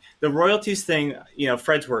it. Like the royalties thing,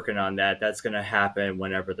 Fred's working on that. That's going to happen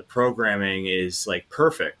whenever the programming is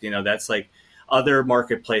perfect. That's other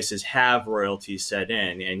marketplaces have royalties set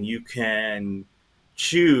in, and you can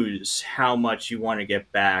choose how much you want to get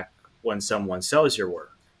back when someone sells your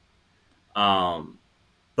work.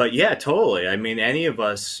 But yeah, totally. Any of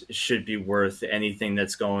us should be worth anything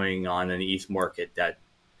that's going on in the ETH market that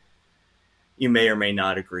you may or may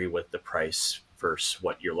not agree with the price versus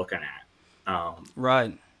what you're looking at.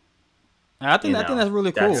 Right. I think that's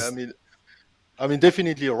really cool.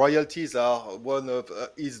 Definitely royalties are one of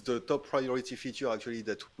is the top priority feature actually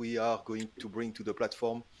that we are going to bring to the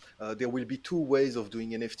platform. There will be two ways of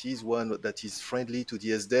doing NFTs, one that is friendly to the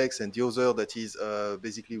SDEX and the other that is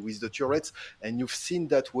basically with the turrets. And you've seen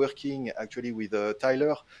that working actually with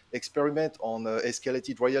Tyler experiment on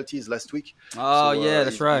escalated royalties last week. Oh, yeah,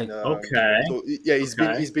 that's right.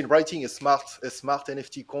 He's been writing a smart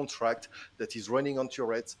NFT contract that is running on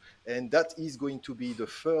turrets, and that is going to be the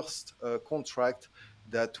first contract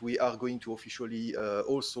that we are going to officially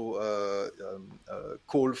also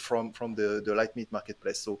call from the Lightmeet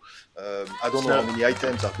marketplace. So I don't know how many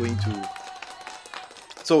items are going to.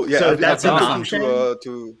 So yeah, So that's an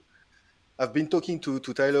option. I've been talking to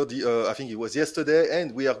Tyler, I think it was yesterday,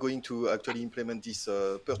 and we are going to actually implement this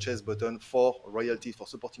purchase button for royalties, for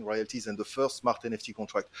supporting royalties and the first smart NFT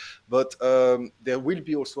contract. But there will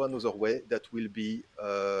be also another way that will be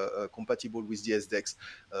compatible with the SDEX,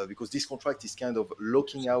 because this contract is kind of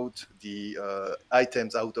locking out the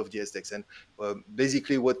items out of the SDEX. And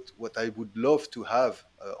basically what I would love to have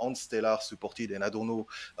on Stellar supported, and I don't know,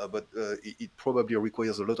 but it probably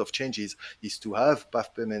requires a lot of changes, is to have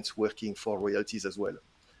path payments working for royalties as well.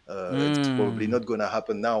 It's probably not going to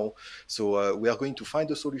happen now. So we are going to find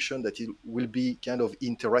a solution that it will be kind of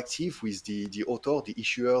interactive with the author, the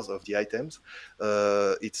issuers of the items.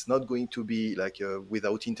 It's not going to be like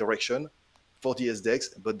without interaction for the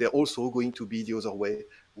SDEX, but they're also going to be the other way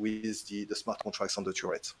with the smart contracts on the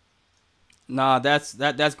turrets. Nah,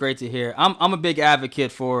 that's great to hear. I'm a big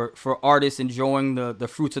advocate for artists enjoying the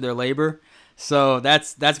fruits of their labor. So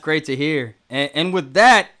that's great to hear. And with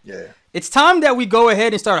that, it's time that we go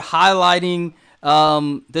ahead and start highlighting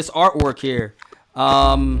this artwork here.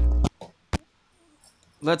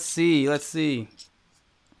 Let's see. Let's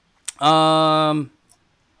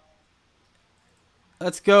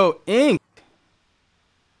go, Ink.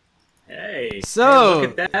 Hey, so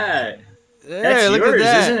look at that. Yeah, that's look yours, at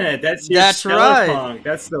that. Isn't it? That's your That's right. Punk.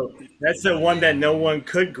 That's the one that no one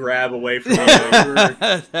could grab away from you.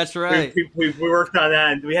 That's right. We worked on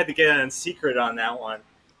that, and we had to get on secret on that one.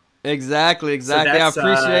 Exactly. So I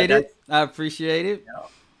appreciate it. I appreciate it. Yeah.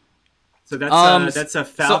 So that's a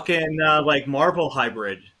Falcon like Marvel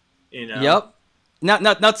hybrid. Yep.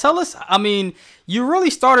 Now tell us. I mean, you really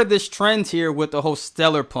started this trend here with the whole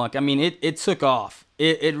Stellar Punk. I mean, it took off.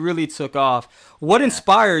 It really took off. What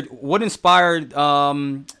inspired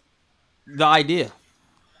the idea?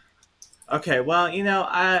 Okay, well,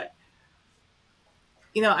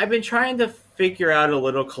 I've been trying to figure out a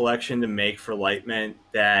little collection to make for Lightment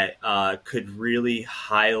that could really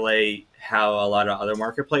highlight how a lot of other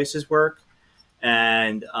marketplaces work.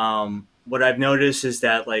 And what I've noticed is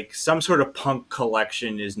that like some sort of punk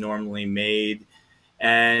collection is normally made,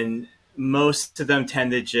 and most of them tend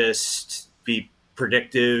to just be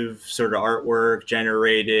predictive sort of artwork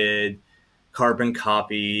generated, carbon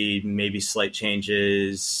copied, maybe slight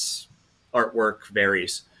changes, artwork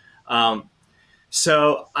varies.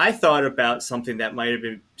 So I thought about something that might have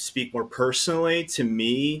been speak more personally to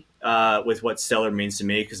me with what Stellar means to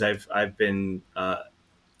me, because I've been a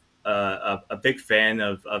big fan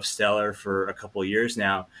of Stellar for a couple of years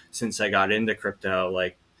now since I got into crypto.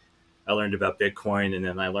 Like I learned about Bitcoin, and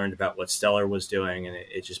then I learned about what Stellar was doing, and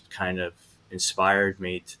it just kind of inspired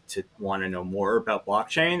me to want to know more about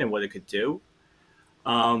blockchain and what it could do.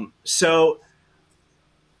 So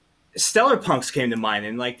Stellar Punks came to mind,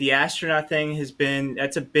 and like the astronaut thing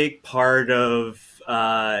that's a big part of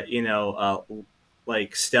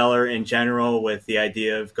like Stellar in general, with the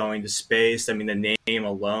idea of going to space. I mean, the name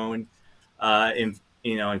alone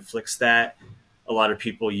inflicts that. A lot of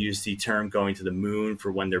people use the term going to the moon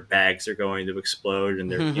for when their bags are going to explode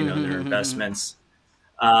and their their investments.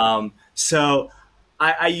 So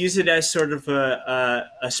I use it as sort of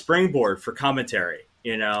a springboard for commentary.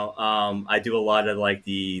 I do a lot of like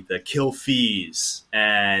the kill fees,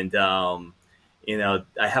 and I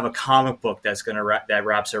have a comic book that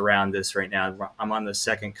wraps around this right now. I'm on the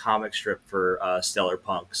second comic strip for Stellar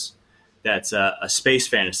Punks. That's a space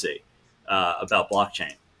fantasy about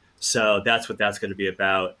blockchain. So that's what that's going to be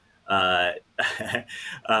about.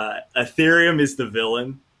 Ethereum is the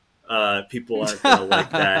villain. People aren't going to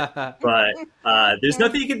like that, but there's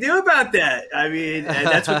nothing you can do about that. I mean, and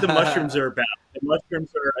that's what the mushrooms are about. The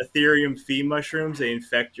mushrooms are Ethereum fee mushrooms. They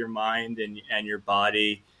infect your mind and your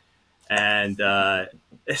body, and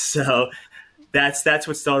so that's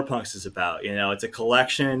what Stellar Punks is about. It's a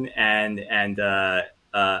collection and an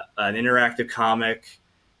interactive comic,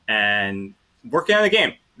 and working on a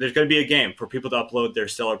game. There's going to be a game for people to upload their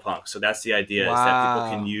Stellar Punks. So that's the idea, is that people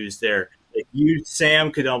can use Sam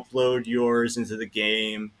could upload yours into the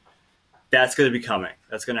game. That's going to be coming.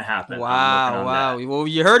 That's going to happen. Wow. Well,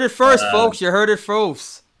 you heard it first, folks. You heard it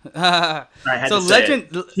first. So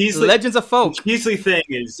Legends of Folk. The Cheesley thing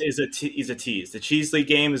is a tease. The Cheesley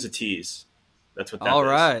game is a tease. That's what that is. All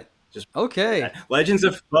right. Okay. Legends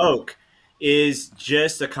of Folk is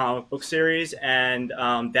just a comic book series, and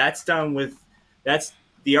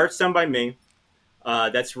the art's done by me.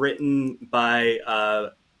 That's written by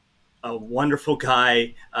a wonderful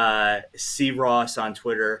guy, C. Ross on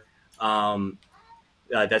Twitter.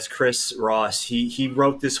 That's Chris Ross. He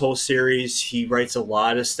wrote this whole series. He writes a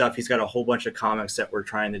lot of stuff. He's got a whole bunch of comics that we're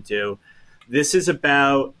trying to do. This is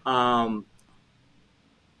about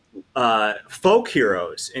folk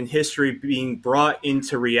heroes in history being brought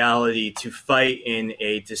into reality to fight in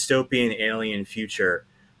a dystopian alien future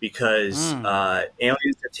because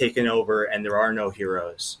aliens have taken over and there are no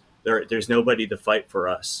heroes. There's nobody to fight for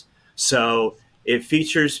us. So it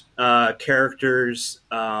features characters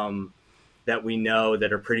that we know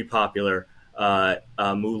that are pretty popular.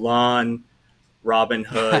 Mulan, Robin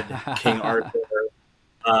Hood, King Arthur,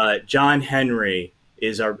 John Henry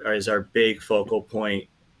is our big focal point.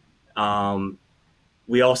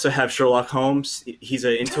 We also have Sherlock Holmes. He's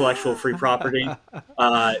an intellectual free property.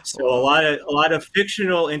 So a lot of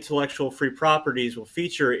fictional intellectual free properties will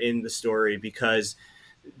feature in the story because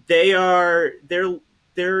they're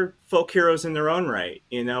folk heroes in their own right.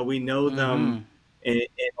 You know, we know them in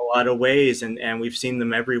a lot of ways, and we've seen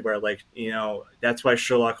them everywhere. Like, you know, that's why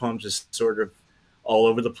Sherlock Holmes is sort of all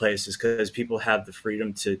over the place, is because people have the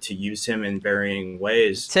freedom to use him in varying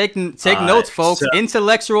ways. Take notes, folks.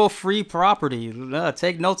 Intellectual free property.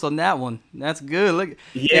 Take notes on that one. That's good. Look,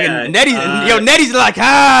 yeah. Nettie's like, She's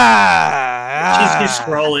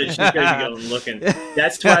scrolling. She's gonna be going looking.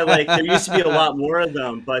 That's why, like, there used to be a lot more of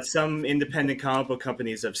them, but some independent comic book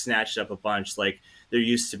companies have snatched up a bunch. Like, there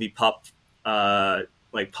used to be Pulp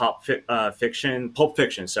Fiction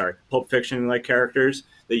like characters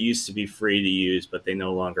that used to be free to use, but they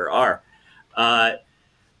no longer are. But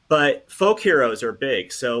folk heroes are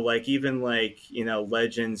big. So, like, even like, you know,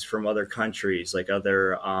 legends from other countries, like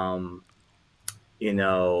other you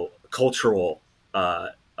know, cultural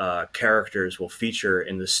characters will feature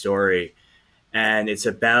in the story, and it's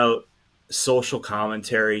about social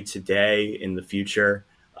commentary today, in the future.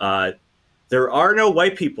 There are no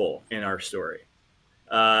white people in our story.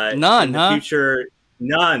 None, in the future,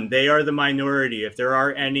 none. They are the minority. If there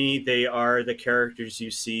are any, they are the characters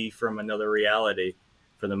you see from another reality,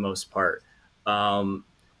 for the most part.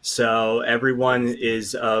 So everyone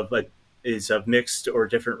is of mixed or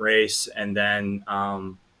different race, and then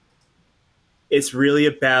it's really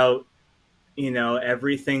about, you know,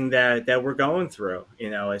 everything that we're going through, you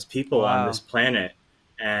know, as people on this planet,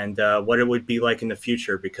 and what it would be like in the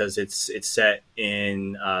future, because it's set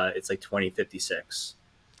in it's like 2056.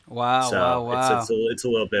 Wow! So Wow! It's a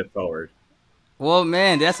little bit forward. Well,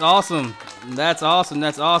 man, that's awesome. That's awesome.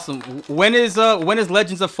 When is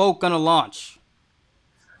Legends of Folk gonna launch?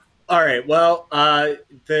 All right. Well,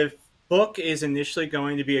 the book is initially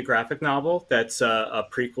going to be a graphic novel. That's a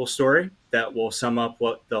prequel story that will sum up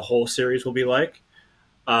what the whole series will be like.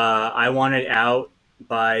 I want it out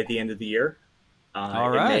by the end of the year. All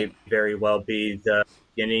right. It may very well be the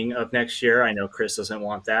beginning of next year. I know Chris doesn't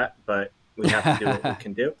want that, but we have to do what we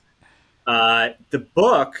can do. The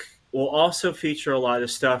book will also feature a lot of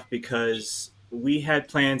stuff because we had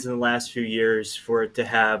plans in the last few years for it to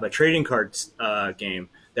have a trading cards game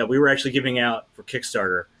that we were actually giving out for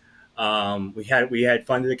Kickstarter. We had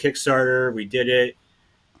funded the Kickstarter, we did it,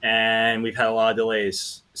 and we've had a lot of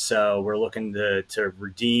delays. So we're looking to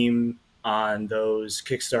redeem on those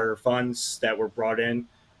Kickstarter funds that were brought in,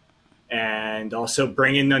 and also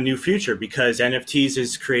bring in a new future, because NFTs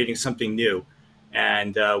is creating something new,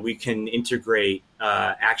 and we can integrate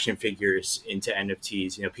action figures into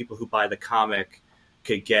NFTs. You know, people who buy the comic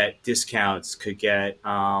could get discounts, could get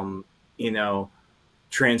you know,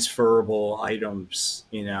 transferable items.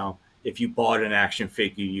 You know, if you bought an action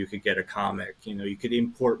figure, you could get a comic. You know, you could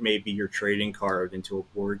import maybe your trading card into a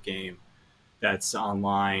board game that's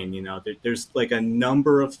online. You know, there's like a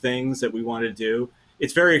number of things that we want to do.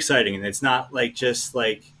 It's very exciting, and it's not like just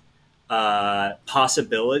like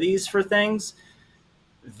possibilities for things.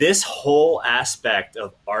 This whole aspect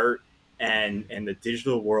of art and the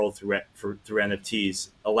digital world through NFTs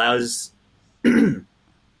allows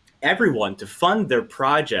everyone to fund their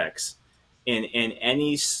projects in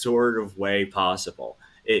any sort of way possible.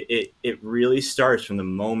 It really starts from the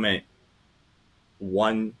moment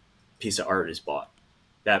one piece of art is bought.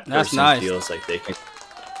 That person feels like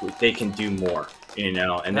they can do more, you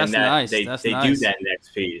know, and then they do that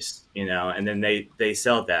next piece, you know, and then they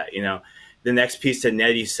sell that, you know, the next piece that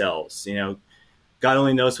Nettie sells, you know, God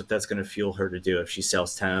only knows what that's going to fuel her to do if she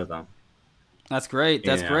sells 10 of them. That's great.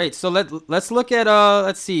 That's great. So let's look at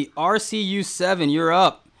let's see, RCU7. You're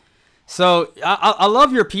up. So I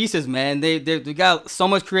love your pieces, man. They got so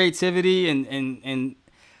much creativity, and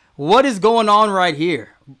what is going on right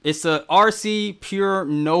here? It's a RC Pure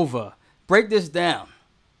Nova. Break this down.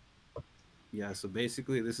 Yeah, so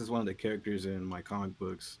basically this is one of the characters in my comic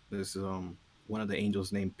books. This is one of the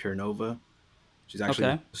angels named Pure Nova. She's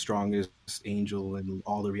actually the strongest angel in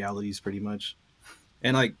all the realities, pretty much.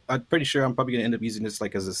 And like, I'm pretty sure I'm probably gonna end up using this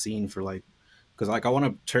like as a scene for like, because like I want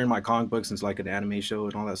to turn my comic books into like an anime show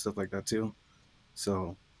and all that stuff like that too.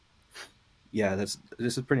 So yeah, this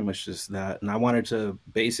is pretty much just that. And I wanted to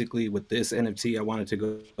basically with this NFT, I wanted to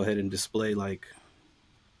go ahead and display like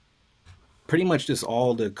pretty much just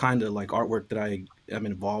all the kind of like artwork that I am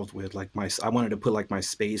involved with. Like I wanted to put like my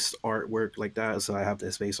space artwork like that, so I have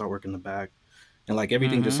the space artwork in the back, and like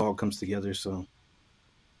everything just all comes together. So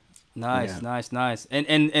nice, nice.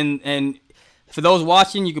 And for those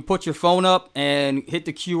watching, you can put your phone up and hit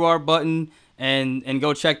the QR button and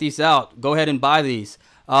go check these out. Go ahead and buy these.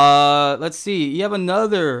 Let's see. You have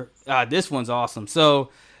another. This one's awesome. So,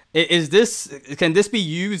 can this be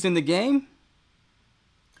used in the game?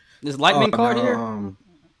 This lightning card no, here.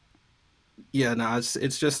 Yeah, no,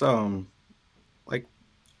 it's just like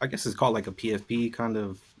I guess it's called like a PFP kind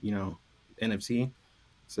of NFT.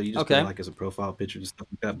 So you just put it like as a profile picture and stuff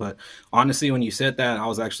like that. But honestly, when you said that, I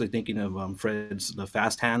was actually thinking of Fred's the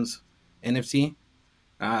Fast Hands NFT.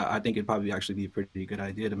 I think it'd probably actually be a pretty good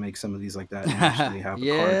idea to make some of these like that and actually have a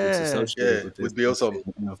card that's associated with this. Would be awesome.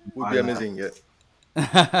 Would be amazing. Yeah.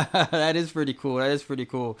 That is pretty cool. We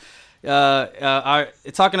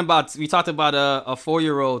talked about a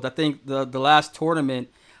 4-year-old. I think the last tournament.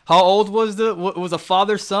 How old was was a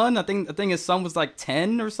father son? I think his son was like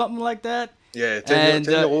 10 or something like that. Yeah,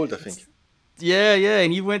 10-year-old, I think. Yeah,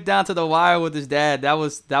 and he went down to the wire with his dad. That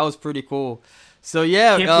was pretty cool. So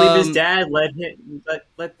yeah, I can't believe his dad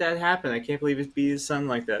let that happen. I can't believe it beat his son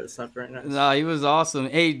like that. It's not very nice. No, he was awesome.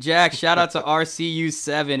 Hey, Jack, shout out to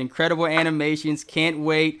RCU7. Incredible animations. Can't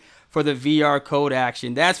wait for the VR code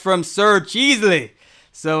action. That's from Sir Cheesley.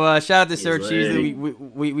 So shout out to Sir Cheesley.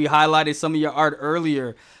 We highlighted some of your art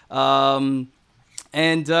earlier. And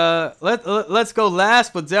let's go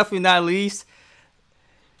last, but definitely not least.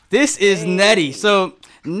 This is Netty. So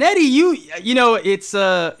Netty, you know it's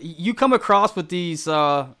you come across with these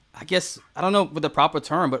I guess I don't know what the proper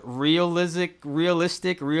term, but realism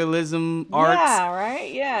arts. Yeah,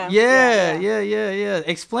 right. Yeah.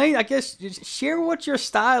 Explain. I guess share what your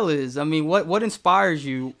style is. I mean, what inspires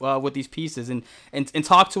you with these pieces, and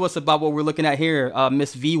talk to us about what we're looking at here,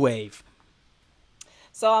 Miss V Wave.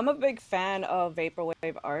 So I'm a big fan of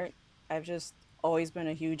vaporwave art. I've just always been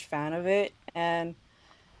a huge fan of it, and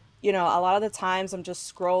a lot of the times I'm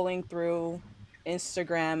just scrolling through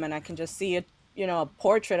Instagram and I can just see a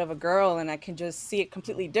portrait of a girl and I can just see it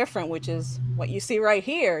completely different, which is what you see right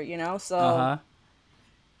here, So,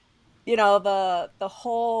 the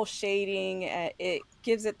whole shading, it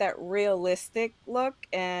gives it that realistic look,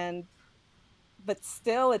 but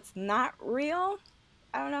still it's not real.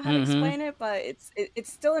 I don't know how to explain it, but it's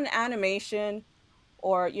still an animation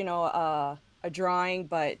or, a drawing,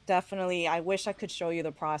 but definitely I wish I could show you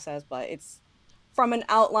the process, but it's from an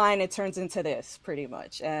outline, it turns into this pretty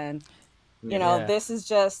much. And, this is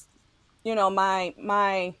just,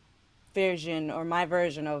 my vision or my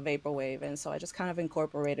version of vaporwave. And so I just kind of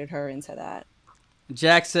incorporated her into that.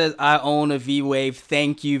 Jack says, I own a V-Wave.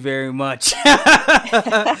 Thank you very much.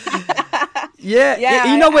 Yeah,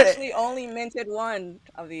 I actually only minted one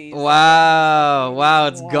of these. Wow,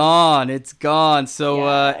 it's gone. So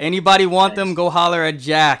anybody want them, go holler at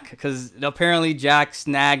Jack, because apparently Jack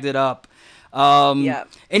snagged it up. And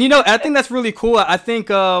I think that's really cool. I think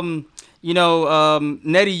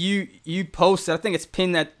Netty, you posted, I think it's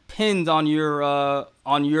pinned on your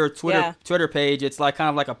Twitter page. It's like kind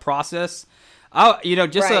of like a process. A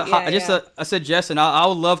suggestion. I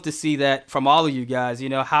would love to see that from all of you guys.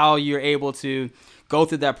 How you're able to go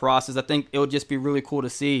through that process. I think it would just be really cool to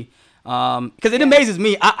see. Because it amazes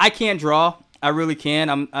me. I can't draw. I really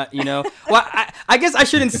can. Well, I guess I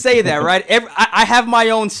shouldn't say that, right? I have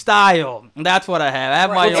my own style. That's what I have. I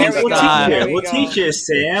have my own style. We'll teach you,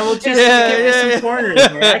 Sam. We'll just give you some corners,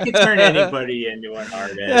 man. I can turn anybody into an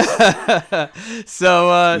artist. So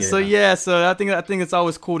I think it's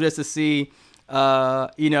always cool just to see,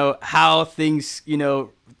 how things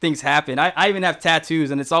happen. I even have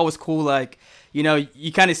tattoos, and it's always cool, like,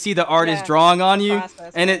 you kind of see the artist drawing on you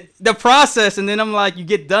and the process. And then I'm like, you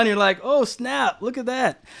get done, you're like, oh snap, look at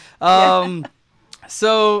that.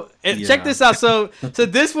 Check this out. So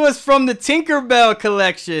this was from the Tinkerbell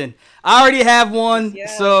collection. I already have one. Yeah.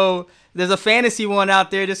 So there's a fantasy one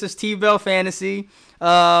out there. This is T-Bell Fantasy.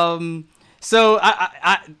 So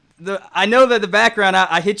I know that the background,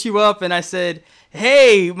 I hit you up and I said,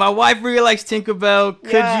 hey, my wife really likes Tinkerbell.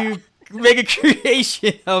 Could you make a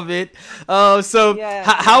creation of it? How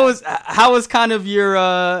was kind of your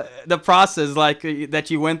the process like that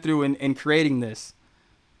you went through in creating this?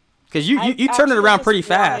 Because you turned it around pretty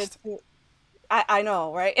fast. I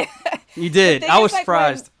know, right? You did. I was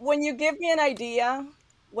surprised. When you give me an idea,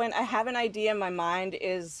 when I have an idea, my mind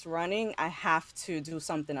is running, I have to do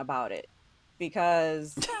something about it,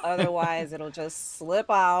 because otherwise it'll just slip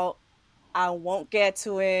out I won't get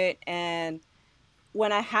to it, and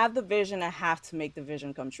when I have the vision, I have to make the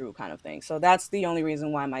vision come true, kind of thing. So that's the only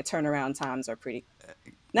reason why my turnaround times are pretty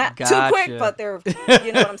not too quick, but they're,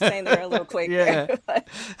 you know what I'm saying, they're a little quick. Yeah.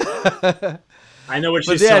 I know what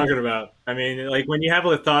she's talking about. I mean, like when you have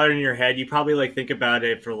a thought in your head, you probably like think about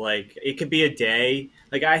it for like, it could be a day.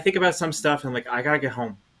 Like I think about some stuff and I'm like, I gotta get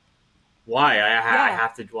home. Why? I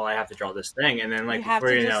have to draw this thing. And then like, you have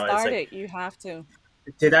before to you just know start it's like, it. You have to.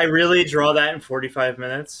 Did I really draw that in 45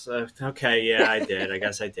 minutes? Okay, yeah, I did. I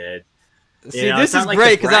guess I did. See, this is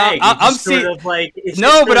great because I'm seeing. Sort of like,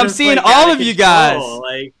 but I'm seeing like all of you guys.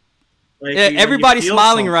 Like yeah, everybody's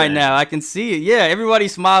smiling right now. I can see it. Yeah,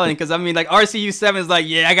 everybody's smiling because I mean, like RCU7 is like,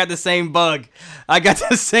 yeah, I got the same bug. I got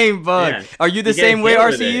the same bug. Yeah. Are you the same way,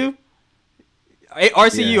 RCU?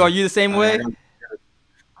 RCU, yeah. Are you the same way?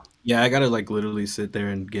 Yeah, I gotta like literally sit there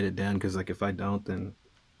and get it done because like if I don't, then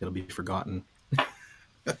it'll be forgotten.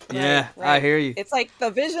 Yeah, right. I hear you. It's like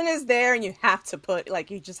the vision is there and you have to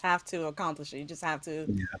you just have to accomplish it. You just have to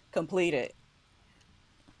complete it.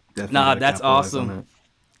 Definitely that's awesome.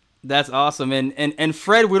 That's awesome. And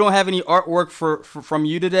Fred, we don't have any artwork from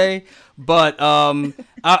you today, but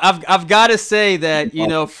I've got to say that, you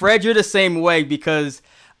know, Fred, you're the same way because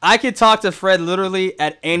I could talk to Fred literally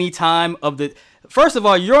at any time of the. First of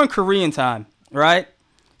all, you're on Korean time, right?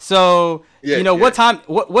 So, what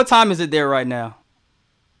time is it there right now?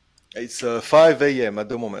 It's 5 a.m. at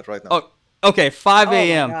the moment right now. Oh, okay, 5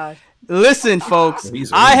 a.m. Listen, folks,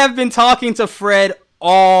 I have been talking to Fred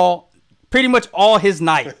pretty much all his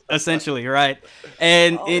night, essentially, right?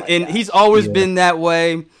 And he's always been that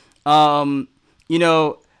way.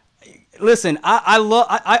 Listen,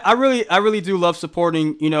 I really do love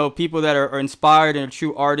supporting, people that are inspired and are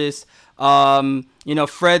true artists.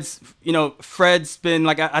 Fred's been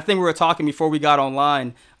like, I think we were talking before we got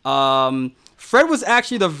online. Fred was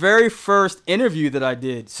actually the very first interview that I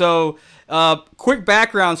did. So, quick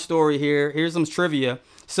background story here. Here's some trivia.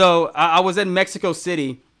 So, I was in Mexico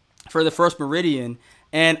City for the first Meridian,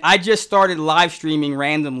 and I just started live streaming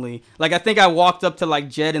randomly. Like, I think I walked up to like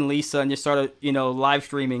Jed and Lisa and just started, live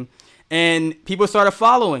streaming, and people started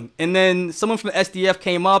following. And then someone from SDF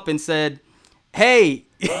came up and said, "Hey,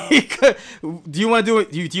 do you want to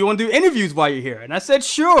do interviews while you're here?" And I said,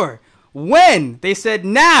 "Sure." When? They said,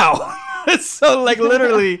 "Now." So like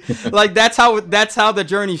literally, like that's how the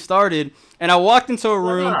journey started. And I walked into a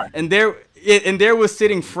room, and there was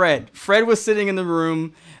sitting Fred. Fred was sitting in the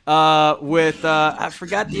room with I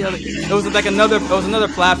forgot the other. It was another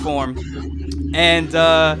platform, and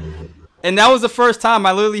that was the first time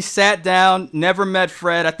I literally sat down. Never met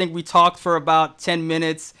Fred. I think we talked for about 10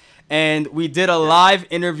 minutes, and we did a live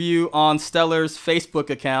interview on Stellar's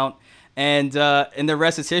Facebook account. And the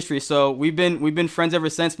rest is history. So we've been friends ever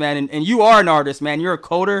since, man. And you are an artist, man. You're a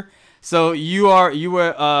coder, so you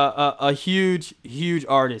were a huge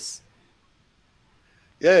artist.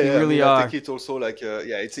 Yeah, you really are. I think it's also like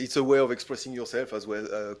it's a way of expressing yourself as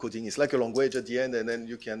well. Coding is like a language at the end, and then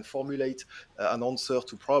you can formulate an answer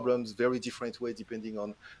to problems very different way depending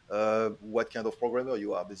on what kind of programmer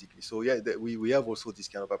you are, basically. So yeah, we have also this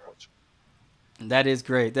kind of approach. That is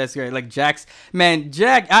great. That's great. Like Jack,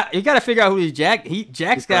 you got to figure out who he's Jack.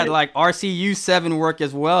 Jack's got like RCU7 work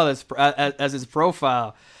as well as his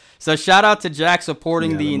profile. So shout out to Jack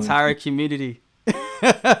supporting the entire community.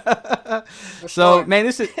 So man,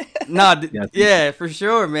 this is for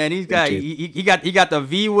sure, man. He got the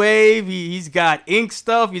V-Wave. He's got Ink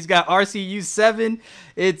stuff. He's got RCU7.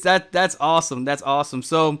 That's awesome. That's awesome.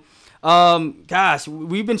 So. Gosh,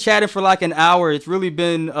 we've been chatting for like an hour. It's really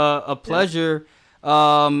been a pleasure,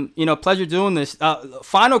 pleasure doing this.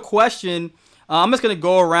 Final question. I'm just going to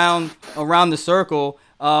go around the circle.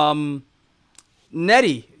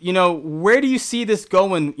 Nettie, where do you see this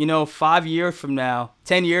going, 5 years from now,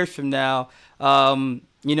 10 years from now? Where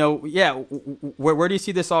do you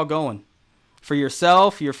see this all going for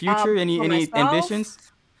yourself, your future, any ambitions?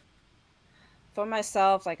 For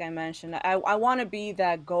myself, like I mentioned, I want to be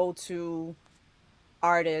that go-to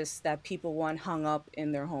artist that people want hung up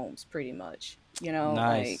in their homes, pretty much. Nice.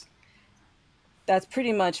 Like that's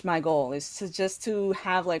pretty much my goal, is to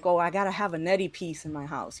have like, I gotta have a Nettie piece in my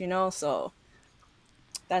house, So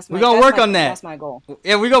that's we're gonna work on that. That's my goal.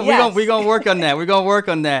 Yeah, we're gonna work on that. We're gonna work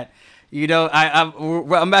on that.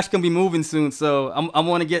 I'm actually gonna be moving soon, so I'm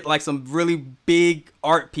gonna get like some really big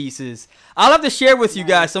art pieces. I'll have to share with you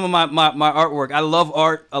guys some of my artwork. I love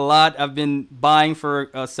art a lot. I've been buying for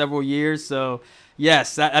several years, so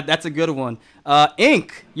yes, that's a good one.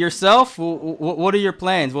 Ink, yourself, what are your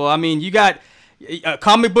plans? Well, I mean, you got a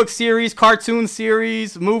comic book series, cartoon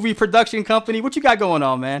series, movie production company. What you got going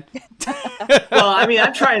on, man? Well, I mean,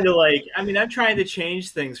 I'm trying to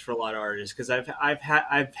change things for a lot of artists because I've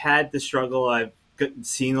had the struggle. I've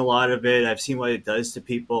seen a lot of it. I've seen what it does to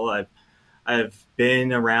people. I've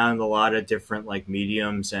been around a lot of different like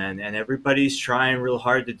mediums, and everybody's trying real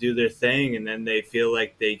hard to do their thing, and then they feel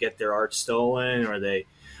like they get their art stolen,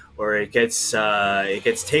 or it gets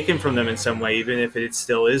taken from them in some way, even if it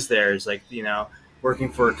still is theirs. Like,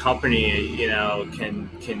 working for a company,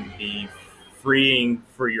 can be freeing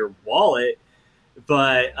for your wallet,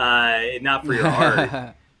 but not for your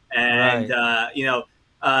art. And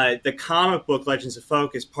right. The comic book Legends of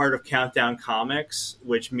Folk is part of Countdown Comics,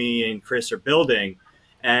 which me and Chris are building,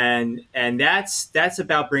 and that's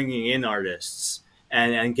about bringing in artists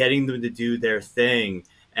and getting them to do their thing.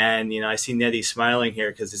 And I see Nettie smiling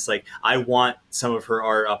here because it's like I want some of her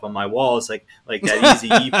art up on my wall. It's like that Easy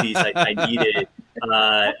E piece. I need it.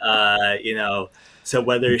 So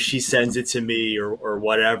whether she sends it to me or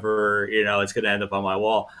whatever, it's going to end up on my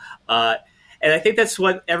wall. And I think that's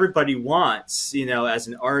what everybody wants, as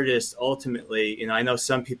an artist. Ultimately, I know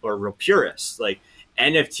some people are real purists, like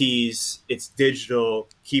NFTs. It's digital,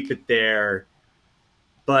 keep it there.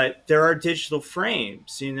 But there are digital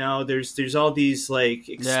frames, there's all these like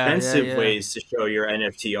expensive ways to show your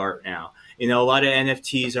NFT art now. A lot of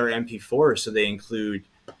NFTs are MP4, so they include,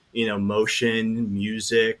 motion,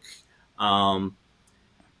 music. That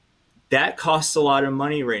costs a lot of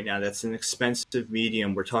money right now. That's an expensive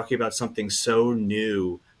medium. We're talking about something so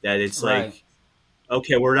new that it's like,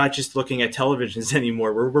 okay, we're not just looking at televisions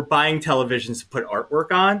anymore. We're buying televisions to put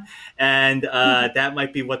artwork on. And that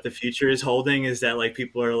might be what the future is holding, is that like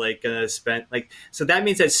people are like going to spend like, so that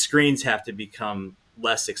means that screens have to become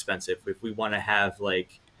less expensive if we want to have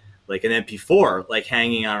like an MP4, like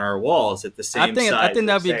hanging on our walls at the same size. I think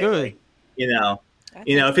that'd be good. Like,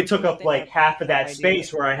 if it took up like half of that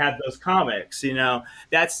space where I have those comics,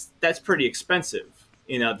 that's pretty expensive,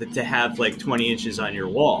 to have like 20 inches on your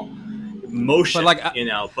wall. Motion, I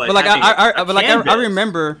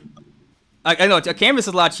remember. I know a canvas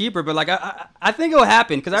is a lot cheaper, but like I think it'll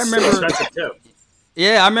happen because I remember. So expensive too.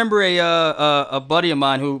 Yeah, I remember a buddy of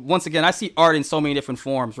mine who, once again, I see art in so many different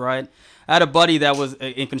forms, right? I had a buddy that was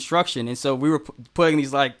in construction, and so we were putting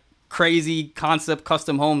these like crazy concept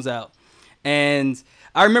custom homes out. And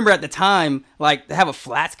I remember at the time, like, to have a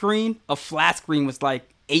flat screen was like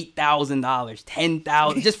 $8,000,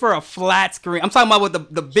 $10,000 just for a flat screen. I'm talking about with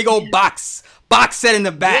the big old box set in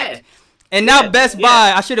the back. Yeah. And now Best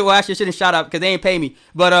Buy, I shouldn't shout out because they ain't pay me.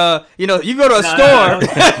 But you go to a store.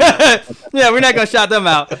 Yeah, we're not gonna shout them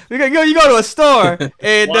out. You go to a store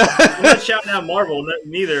and we're not shouting out Marvel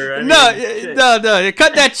neither. No.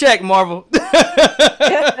 Cut that check, Marvel.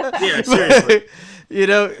 Yeah, seriously. You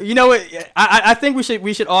know what? I think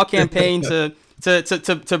we should all campaign to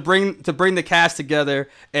bring the cast together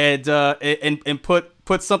and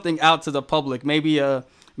put something out to the public. Maybe a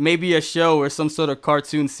show or some sort of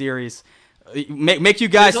cartoon series. Make you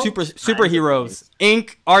guys superheroes.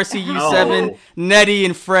 Ink, RCU7, Nettie,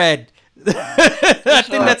 and Fred. I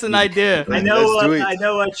think that's an idea. I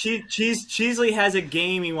know. Cheesley has a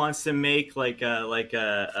game he wants to make, like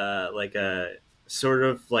a sort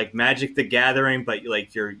of like Magic the Gathering, but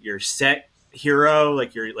like your set hero,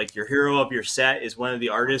 like your hero of your set is one of the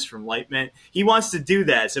artists from Lightment. He wants to do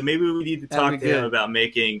that, so maybe we need to talk to him about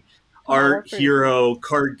making art hero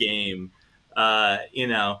card game.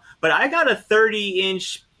 But I got a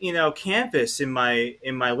 30-inch canvas in my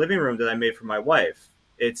living room that I made for my wife.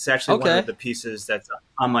 It's actually one of the pieces that's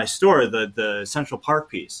on my store, the Central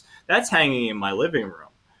Park piece that's hanging in my living room.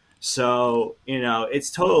 So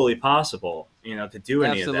it's totally possible to do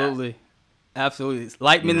any of that. Absolutely.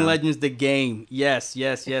 Lightman Legends, the game. Yes.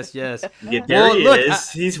 Yeah, there he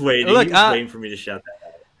is. He's waiting. He's waiting for me to shout that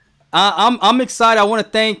out. I'm excited. I want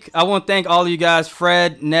to thank all of you guys,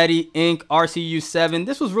 Fred, Nettie, Ink, RCU7.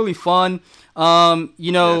 This was really fun. Thank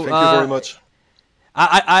you very much.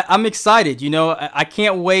 I'm excited. I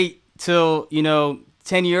can't wait till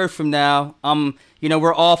 10 years from now.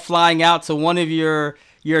 We're all flying out to one of your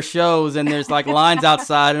shows, and there's like lines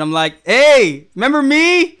outside, and I'm like, hey, remember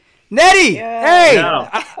me? Nettie, hey,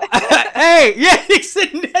 hey, yeah,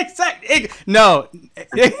 exactly. No,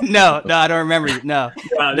 I don't remember you. No,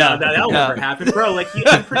 that'll never happen, bro. Like,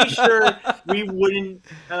 I'm pretty sure we wouldn't.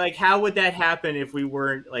 Like, how would that happen if we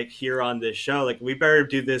weren't like here on this show? Like, we better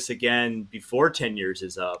do this again before 10 years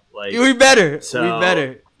is up. Like, we better. That's all.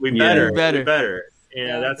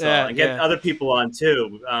 And get other people on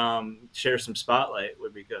too. Share some spotlight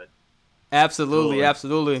would be good. Absolutely.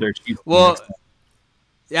 Well.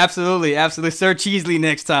 Absolutely. Sir Cheesley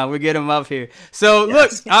next time. We'll get him up here. So,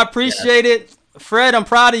 look, I appreciate it. Fred, I'm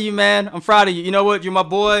proud of you, man. I'm proud of you. You know what? You're my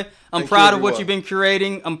boy. I'm proud of what you've been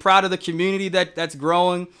curating. I'm proud of the community that's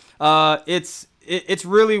growing. It's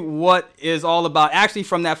really what is all about. Actually,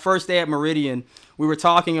 from that first day at Meridian, we were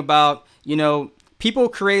talking about, people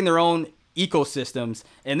creating their own ecosystems.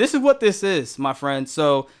 And this is what this is, my friend.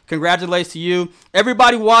 So congratulations to you.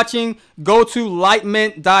 Everybody watching, go to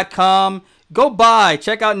lightmint.com. Go buy.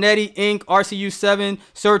 Check out Netty Inc., RCU7,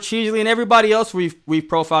 Sir Cheesley, and everybody else we've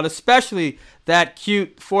profiled, especially that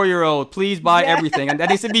cute 4-year-old. Please buy everything. And that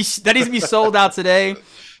needs to be sold out today.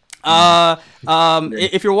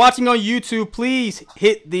 If you're watching on YouTube, please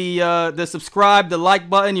hit the subscribe, the like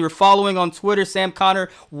button. You're following on Twitter, Sam Connor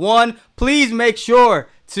 1. Please make sure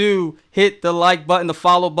to hit the like button, the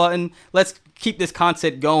follow button. Let's keep this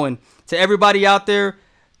content going. To everybody out there,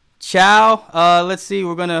 ciao. Let's see.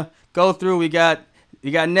 We're gonna go through. We got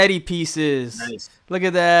Netty pieces. Nice. Look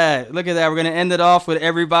at that. We're gonna end it off with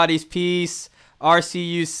everybody's piece.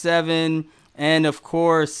 RCU7, and of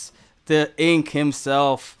course the Ink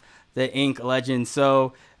himself, the Ink legend.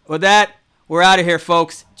 So with that, we're out of here,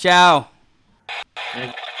 folks. Ciao.